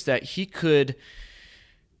how it is that he could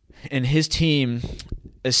and his team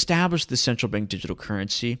establish the central bank digital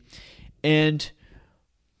currency and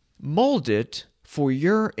mold it for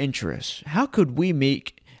your interests. How could we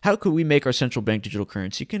make our central bank digital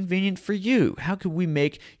currency convenient for you? How could we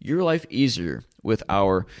make your life easier with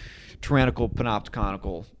our tyrannical,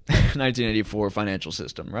 panopticonical 1984 financial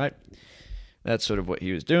system, right? That's sort of what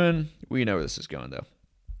he was doing. We know where this is going, though.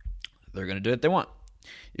 They're going to do what they want.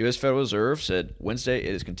 U.S. Federal Reserve said Wednesday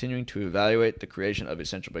it is continuing to evaluate the creation of a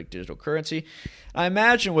central bank digital currency. I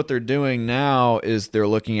imagine what they're doing now is they're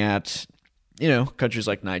looking at, countries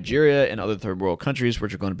like Nigeria and other third world countries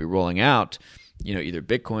which are going to be rolling out, either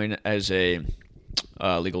Bitcoin as a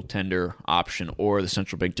legal tender option or the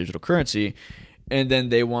central bank digital currency. And then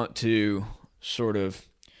they want to sort of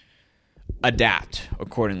adapt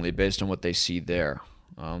accordingly based on what they see there.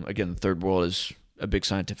 Again, the third world is a big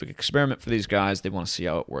scientific experiment for these guys. They want to see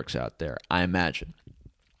how it works out there, I imagine.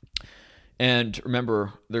 And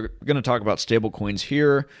remember, they're going to talk about stablecoins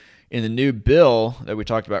here. In the new bill that we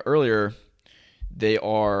talked about earlier, they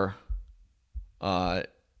are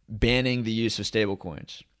banning the use of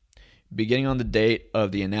stablecoins. Beginning on the date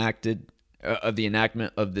of the enactment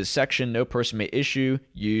of this section, no person may issue,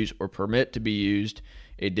 use, or permit to be used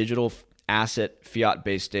a digital asset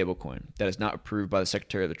fiat-based stablecoin that is not approved by the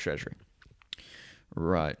Secretary of the Treasury.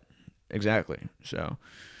 Right, exactly. So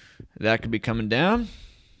that could be coming down,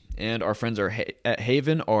 and our friends at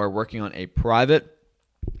Haven are working on a private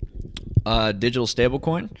digital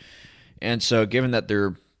stablecoin. And so given that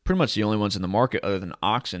they're pretty much the only ones in the market other than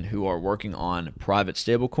Oxen who are working on private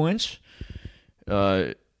stablecoins,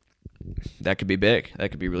 that could be big.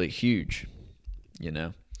 That could be really huge,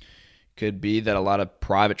 Could be that a lot of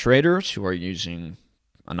private traders who are using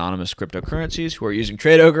anonymous cryptocurrencies, who are using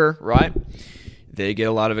Trade Ogre, right? They get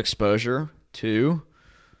a lot of exposure to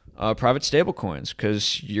private stablecoins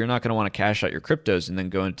because you're not going to want to cash out your cryptos and then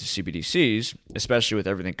go into CBDCs, especially with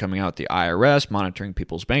everything coming out, the IRS monitoring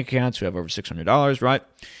people's bank accounts who have over $600, right?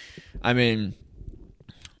 I mean,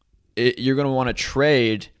 you're going to want to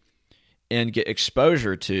trade and get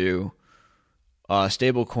exposure to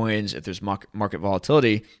stable coins if there's market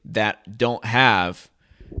volatility that don't have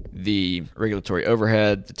the regulatory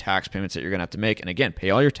overhead, the tax payments that you're going to have to make. And again,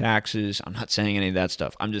 pay all your taxes. I'm not saying any of that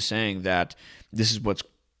stuff. I'm just saying that this is what's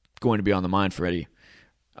going to be on the mind for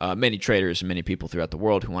many traders and many people throughout the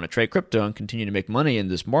world who want to trade crypto and continue to make money in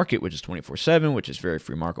this market, which is 24/7, which is very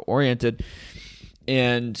free market oriented.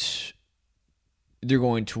 And they're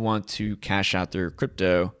going to want to cash out their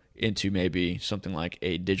crypto into maybe something like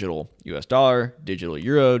a digital US dollar, digital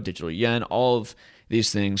euro, digital yen, all of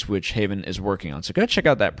these things which Haven is working on. So go check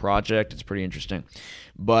out that project. It's pretty interesting.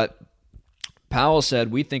 But Powell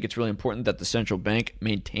said, we think it's really important that the central bank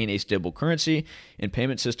maintain a stable currency and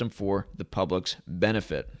payment system for the public's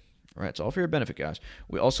benefit. All right, it's all for your benefit, guys.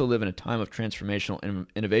 We also live in a time of transformational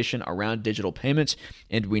innovation around digital payments,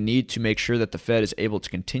 and we need to make sure that the Fed is able to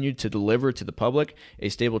continue to deliver to the public a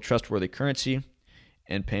stable, trustworthy currency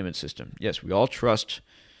and payment system. Yes, we all trust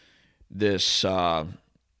this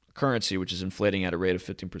currency, which is inflating at a rate of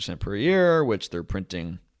 15% per year, which they're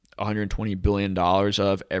printing $120 billion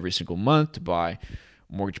of every single month to buy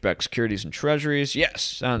mortgage-backed securities and treasuries. Yes,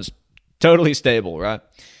 sounds totally stable, right?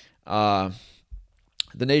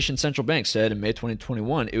 The nation's central bank said in May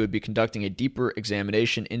 2021 it would be conducting a deeper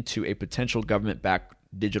examination into a potential government-backed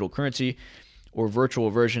digital currency or virtual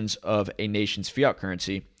versions of a nation's fiat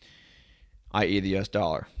currency, i.e. the US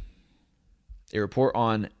dollar. A report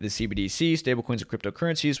on the CBDC, stablecoins and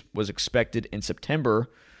cryptocurrencies, was expected in September,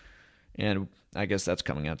 and I guess that's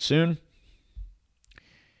coming out soon.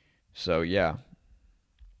 So, yeah.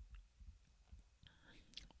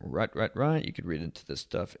 Right. You could read into this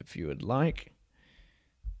stuff if you would like.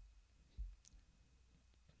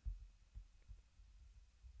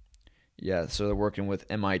 Yeah, so they're working with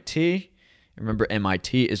MIT. Remember,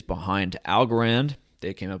 MIT is behind Algorand.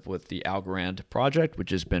 They came up with the Algorand project,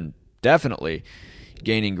 which has been definitely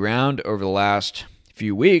gaining ground over the last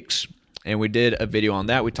few weeks. And we did a video on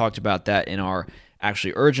that. We talked about that in our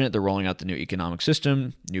Actually Urgent. They're rolling out the new economic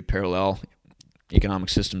system. New parallel economic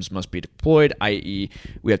systems must be deployed, i.e.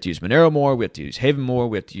 we have to use Monero more, we have to use Haven more,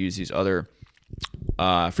 we have to use these other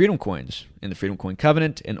freedom coins in the Freedom Coin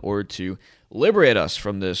Covenant in order to liberate us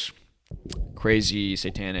from this crazy,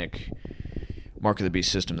 satanic Mark of the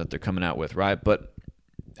Beast system that they're coming out with, right? But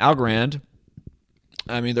Algorand,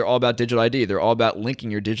 I mean, they're all about digital ID. They're all about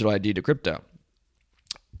linking your digital ID to crypto.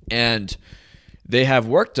 And they have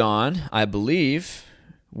worked on, I believe,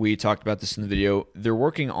 we talked about this in the video, they're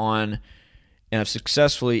working on and have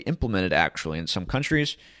successfully implemented, actually, in some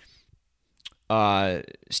countries,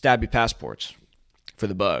 stabby passports for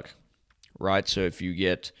the buck, right? So if you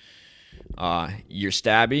get your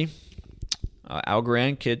Stabby,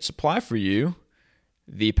 Algorand could supply for you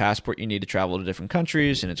the passport you need to travel to different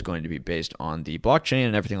countries, and it's going to be based on the blockchain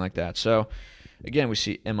and everything like that. So again, we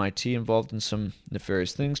see MIT involved in some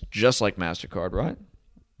nefarious things, just like MasterCard, right?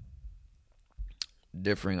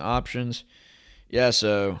 Differing options. Yeah,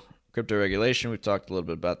 so crypto regulation, we've talked a little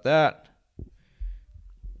bit about that.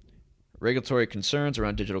 Regulatory concerns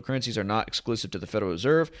around digital currencies are not exclusive to the Federal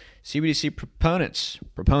Reserve. CBDC proponents,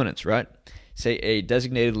 right, say a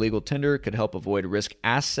designated legal tender could help avoid risks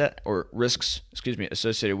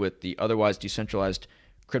associated with the otherwise decentralized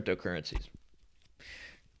cryptocurrencies.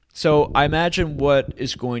 So I imagine what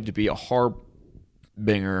is going to be a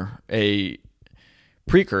harbinger, a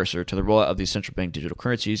precursor to the rollout of these central bank digital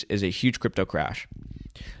currencies is a huge crypto crash.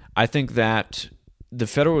 I think that the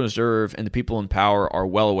Federal Reserve and the people in power are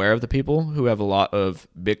well aware of the people who have a lot of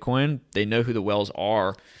Bitcoin. They know who the whales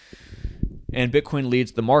are, and Bitcoin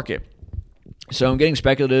leads the market. So I'm getting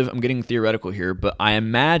speculative, I'm getting theoretical here, but I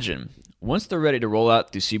imagine once they're ready to roll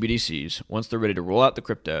out the CBDCs, once they're ready to roll out the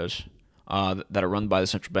cryptos that are run by the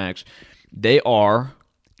central banks, they are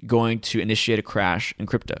going to initiate a crash in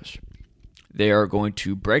cryptos. They are going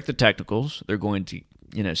to break the technicals. They're going to,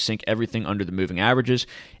 sink everything under the moving averages.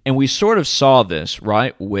 And we sort of saw this,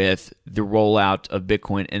 right, with the rollout of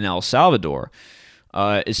Bitcoin in El Salvador.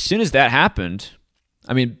 As soon as that happened,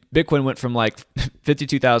 Bitcoin went from like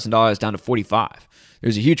 $52,000 down to $45,000. There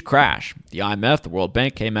was a huge crash. The IMF, the World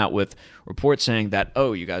Bank came out with reports saying that,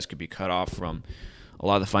 you guys could be cut off from a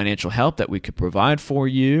lot of the financial help that we could provide for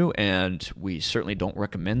you, and we certainly don't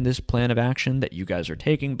recommend this plan of action that you guys are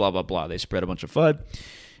taking, blah, blah, blah. They spread a bunch of FUD.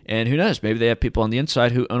 And who knows, maybe they have people on the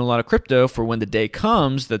inside who own a lot of crypto for when the day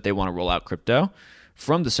comes that they want to roll out crypto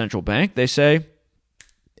from the central bank. They say,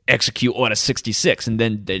 execute Order 66, and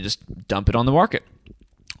then they just dump it on the market.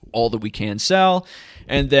 All that we can sell,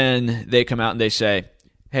 and then they come out and they say,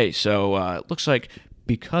 hey, so it looks like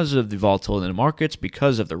because of the volatility in the markets,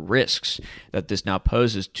 because of the risks that this now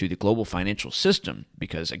poses to the global financial system,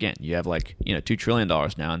 because again, you have $2 trillion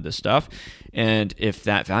now in this stuff, and if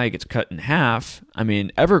that value gets cut in half,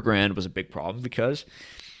 Evergrande was a big problem because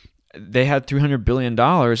they had $300 billion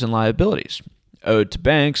in liabilities owed to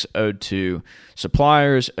banks, owed to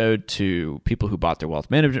suppliers, owed to people who bought their wealth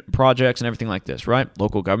management projects and everything like this, right?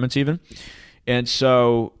 Local governments even. And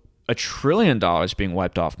so $1 trillion being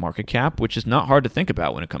wiped off market cap, which is not hard to think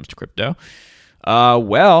about when it comes to crypto.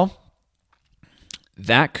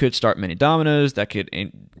 That could start many dominoes. That could,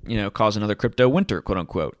 cause another crypto winter, quote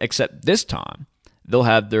unquote. Except this time, they'll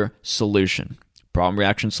have their solution. Problem,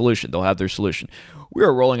 reaction, solution. They'll have their solution. We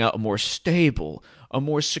are rolling out a more stable, a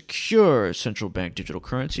more secure central bank digital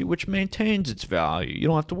currency, which maintains its value. You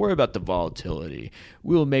don't have to worry about the volatility.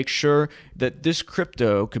 We will make sure that this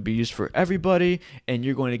crypto could be used for everybody, and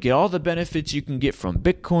you're going to get all the benefits you can get from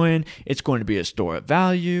Bitcoin. It's going to be a store of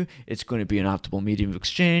value. It's going to be an optimal medium of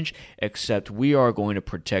exchange, except we are going to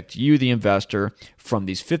protect you, the investor, from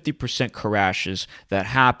these 50% crashes that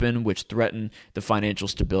happen, which threaten the financial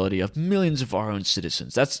stability of millions of our own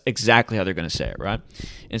citizens. That's exactly how they're going to say it, right?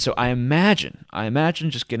 And so I imagine,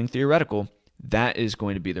 just getting theoretical, that is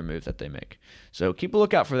going to be their move that they make. So keep a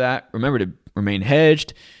lookout for that. Remember to remain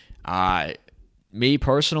hedged. Me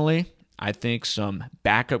personally, I think some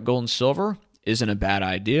backup gold and silver isn't a bad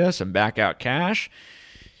idea. Some backup cash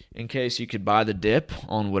in case you could buy the dip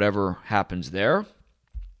on whatever happens there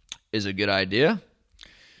is a good idea.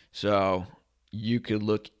 So you could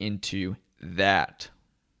look into that.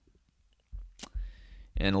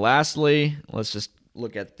 And lastly, let's just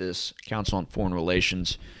look at this Council on Foreign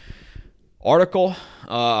Relations article.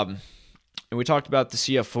 And we talked about the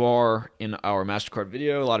CFR in our MasterCard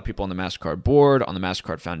video. A lot of people on the MasterCard board, on the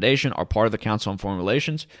MasterCard Foundation, are part of the Council on Foreign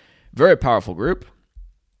Relations. Very powerful group.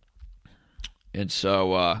 And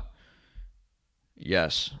so,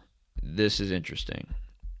 yes, this is interesting.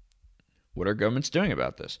 What are governments doing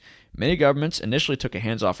about this? Many governments initially took a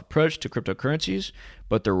hands-off approach to cryptocurrencies,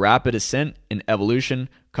 but the rapid ascent in evolution,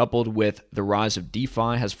 coupled with the rise of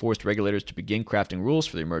DeFi, has forced regulators to begin crafting rules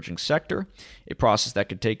for the emerging sector, a process that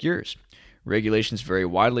could take years. Regulations vary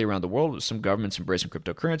widely around the world, with some governments embracing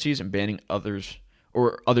cryptocurrencies and banning others,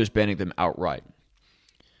 or others banning them outright.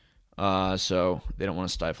 So they don't want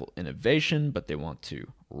to stifle innovation, but they want to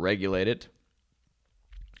regulate it.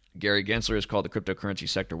 Gary Gensler has called the cryptocurrency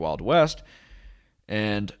sector Wild West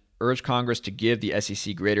and urged Congress to give the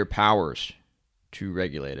SEC greater powers to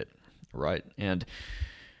regulate it, right? And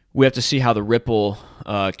we have to see how the Ripple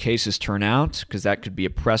cases turn out, because that could be a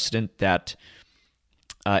precedent that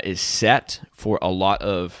is set for a lot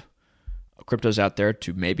of cryptos out there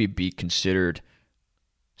to maybe be considered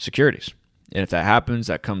securities. And if that happens,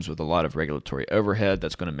 that comes with a lot of regulatory overhead.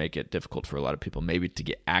 That's going to make it difficult for a lot of people maybe to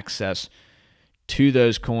get access to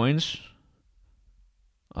those coins.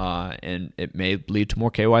 And it may lead to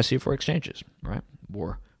more KYC for exchanges, right?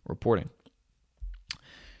 More reporting.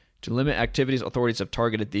 To limit activities, authorities have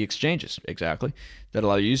targeted the exchanges, exactly, that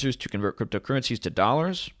allow users to convert cryptocurrencies to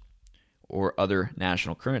dollars or other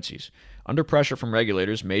national currencies. Under pressure from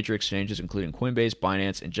regulators, major exchanges including Coinbase,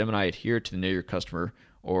 Binance, and Gemini adhere to the Know Your Customer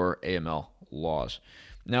or AML laws.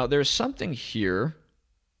 Now, there's something here.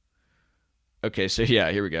 Okay, so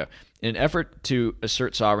yeah, here we go. In an effort to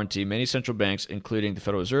assert sovereignty, many central banks, including the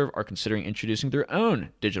Federal Reserve, are considering introducing their own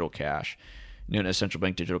digital cash, known as central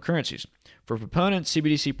bank digital currencies. For proponents,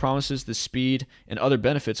 CBDC promises the speed and other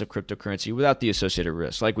benefits of cryptocurrency without the associated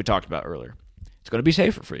risks, like we talked about earlier. It's going to be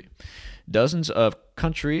safer for you. Dozens of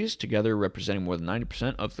countries, together representing more than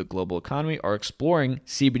 90% of the global economy, are exploring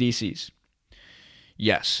CBDCs.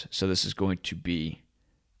 Yes, so this is going to be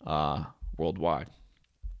worldwide.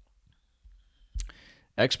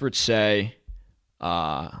 Experts say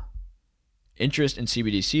interest in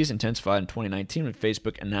CBDCs intensified in 2019 when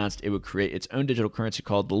Facebook announced it would create its own digital currency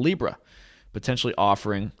called the Libra, potentially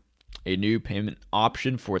offering a new payment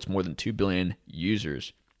option for its more than 2 billion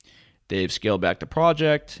users. They've scaled back the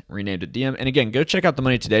project, renamed it DM. And again, go check out the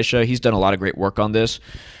Money Today show. He's done a lot of great work on this.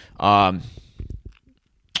 Jim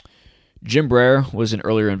Breyer was an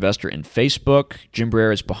earlier investor in Facebook. Jim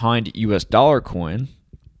Breyer is behind US Dollar Coin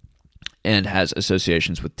and has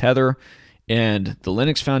associations with Tether and the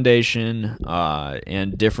Linux Foundation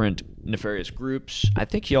and different nefarious groups. I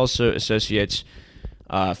think he also associates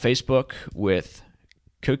Facebook with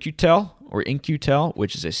CoQtel or InQtel,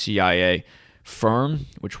 which is a CIA firm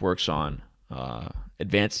which works on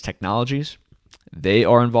advanced technologies. They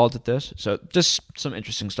are involved with this. So just some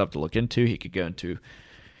interesting stuff to look into. He could go into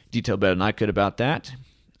detail better than I could about that.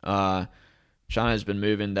 China has been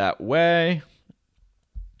moving that way.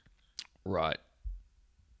 Right.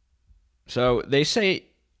 So they say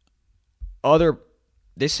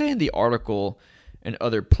in the article and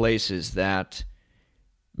other places that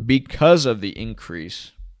because of the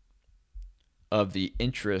increase of the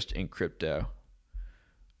interest in crypto,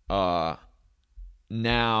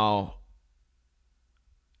 now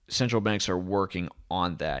central banks are working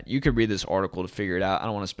on that. You could read this article to figure it out. I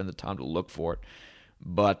don't want to spend the time to look for it.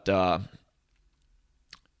 But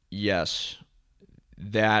yes,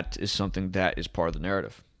 that is something that is part of the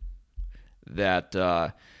narrative. That,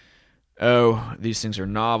 these things are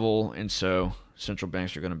novel, and so central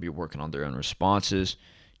banks are going to be working on their own responses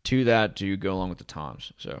to that to go along with the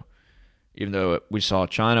times. So even though we saw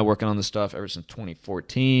China working on this stuff ever since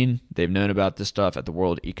 2014, they've known about this stuff at the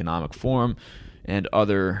World Economic Forum and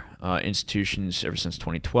other institutions ever since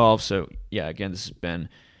 2012. So yeah, again, this has been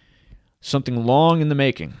something long in the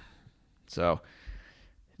making. So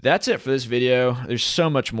that's it for this video. There's so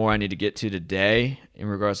much more I need to get to today in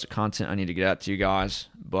regards to content I need to get out to you guys.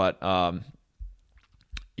 But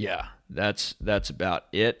yeah, that's about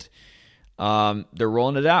it. They're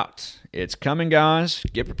rolling it out. It's coming, guys.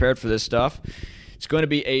 Get prepared for this stuff. It's going to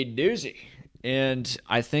be a doozy. And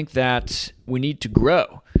I think that we need to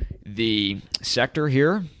grow the sector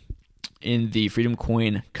here in the Freedom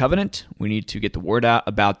Coin Covenant. We need to get the word out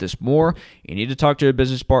about this more. You need to talk to your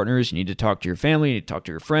business partners. You need to talk to your family. You need to talk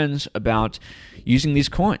to your friends about using these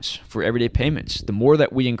coins for everyday payments. The more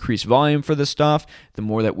that we increase volume for this stuff, the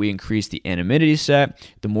more that we increase the anonymity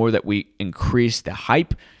set, the more that we increase the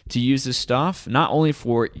hype to use this stuff, not only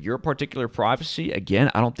for your particular privacy.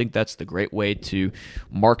 Again, I don't think that's the great way to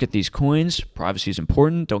market these coins. Privacy is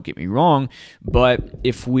important, don't get me wrong, but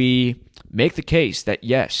if we make the case that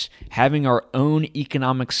yes, having our own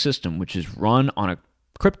economic system, which is run on a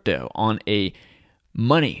crypto, on a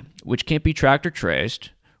money, which can't be tracked or traced,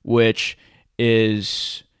 which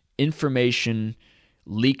is information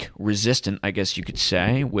leak resistant, I guess you could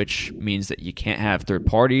say, which means that you can't have third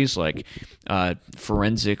parties like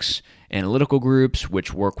forensics analytical groups,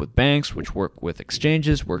 which work with banks, which work with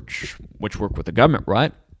exchanges, which work with the government,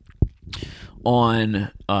 right?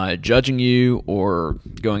 On judging you or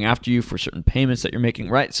going after you for certain payments that you're making,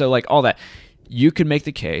 right? So like all that, you could make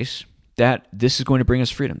the case that this is going to bring us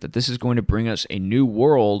freedom, that this is going to bring us a new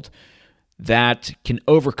world that can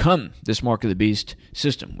overcome this Mark of the Beast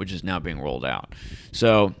system, which is now being rolled out.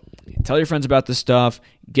 So tell your friends about this stuff.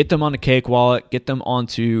 Get them on the Cake Wallet. Get them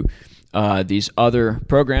onto these other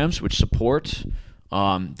programs which support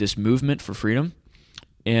this movement for freedom.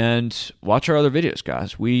 And watch our other videos,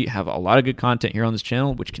 guys. We have a lot of good content here on this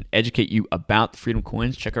channel which can educate you about the Freedom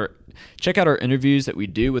Coins. Check out our interviews that we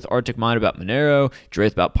do with Arctic Mind about Monero,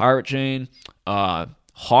 Draith about Pirate Chain,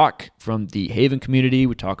 Hawk from the Haven community.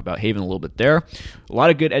 We talk about Haven a little bit there. A lot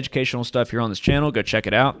of good educational stuff here on this channel. Go check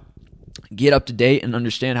it out. Get up to date and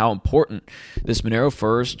understand how important this Monero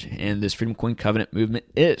First and this Freedom Coin Covenant movement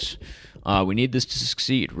is. We need this to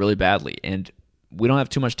succeed really badly, and we don't have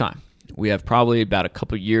too much time. We have probably about a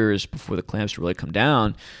couple years before the clamps really come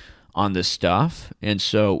down on this stuff, and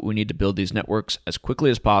so we need to build these networks as quickly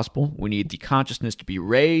as possible. We need the consciousness to be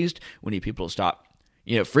raised. We need people to stop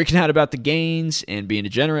freaking out about the gains and being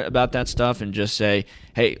degenerate about that stuff and just say,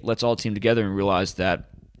 hey, let's all team together and realize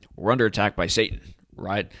that we're under attack by Satan,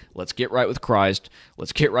 right? Let's get right with Christ.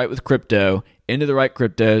 Let's get right with crypto, into the right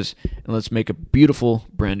cryptos, and let's make a beautiful,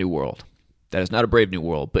 brand new world. That is not a brave new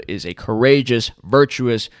world, but is a courageous,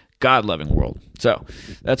 virtuous, God-loving world. So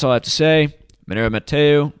that's all I have to say. Monero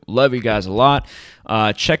Mateo, love you guys a lot.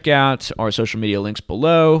 Check out our social media links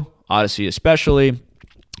below, Odyssey especially.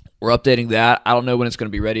 We're updating that. I don't know when it's going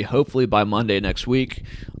to be ready. Hopefully by Monday next week.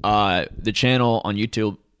 The channel on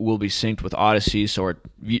YouTube will be synced with Odyssey, so our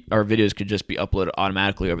videos could just be uploaded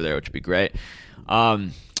automatically over there, which would be great.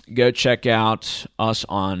 Go check out us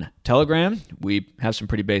on Telegram. We have some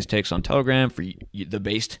pretty based takes on Telegram for the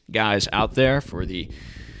based guys out there, for the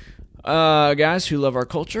guys who love our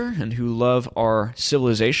culture and who love our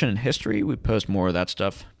civilization and history. We post more of that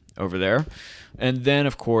stuff over there. And then,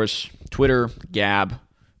 of course, Twitter, Gab,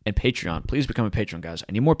 and Patreon. Please become a patron, guys.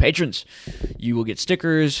 I need more patrons. You will get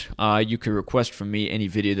stickers. You can request from me any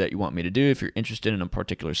video that you want me to do. If you're interested in a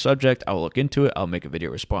particular subject, I will look into it. I'll make a video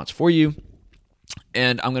response for you.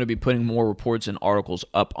 And I'm going to be putting more reports and articles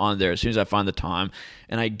up on there as soon as I find the time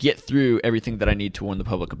and I get through everything that I need to warn the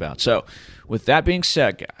public about. So with that being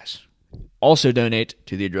said, guys, also donate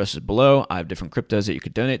to the addresses below. I have different cryptos that you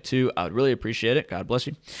could donate to. I would really appreciate it. God bless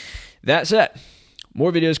you. That said,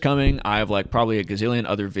 more videos coming. I have probably a gazillion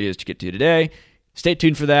other videos to get to today. Stay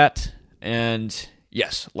tuned for that. And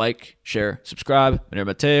yes, like, share, subscribe. Monero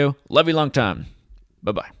Mateo. Love you long time.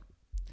 Bye-bye.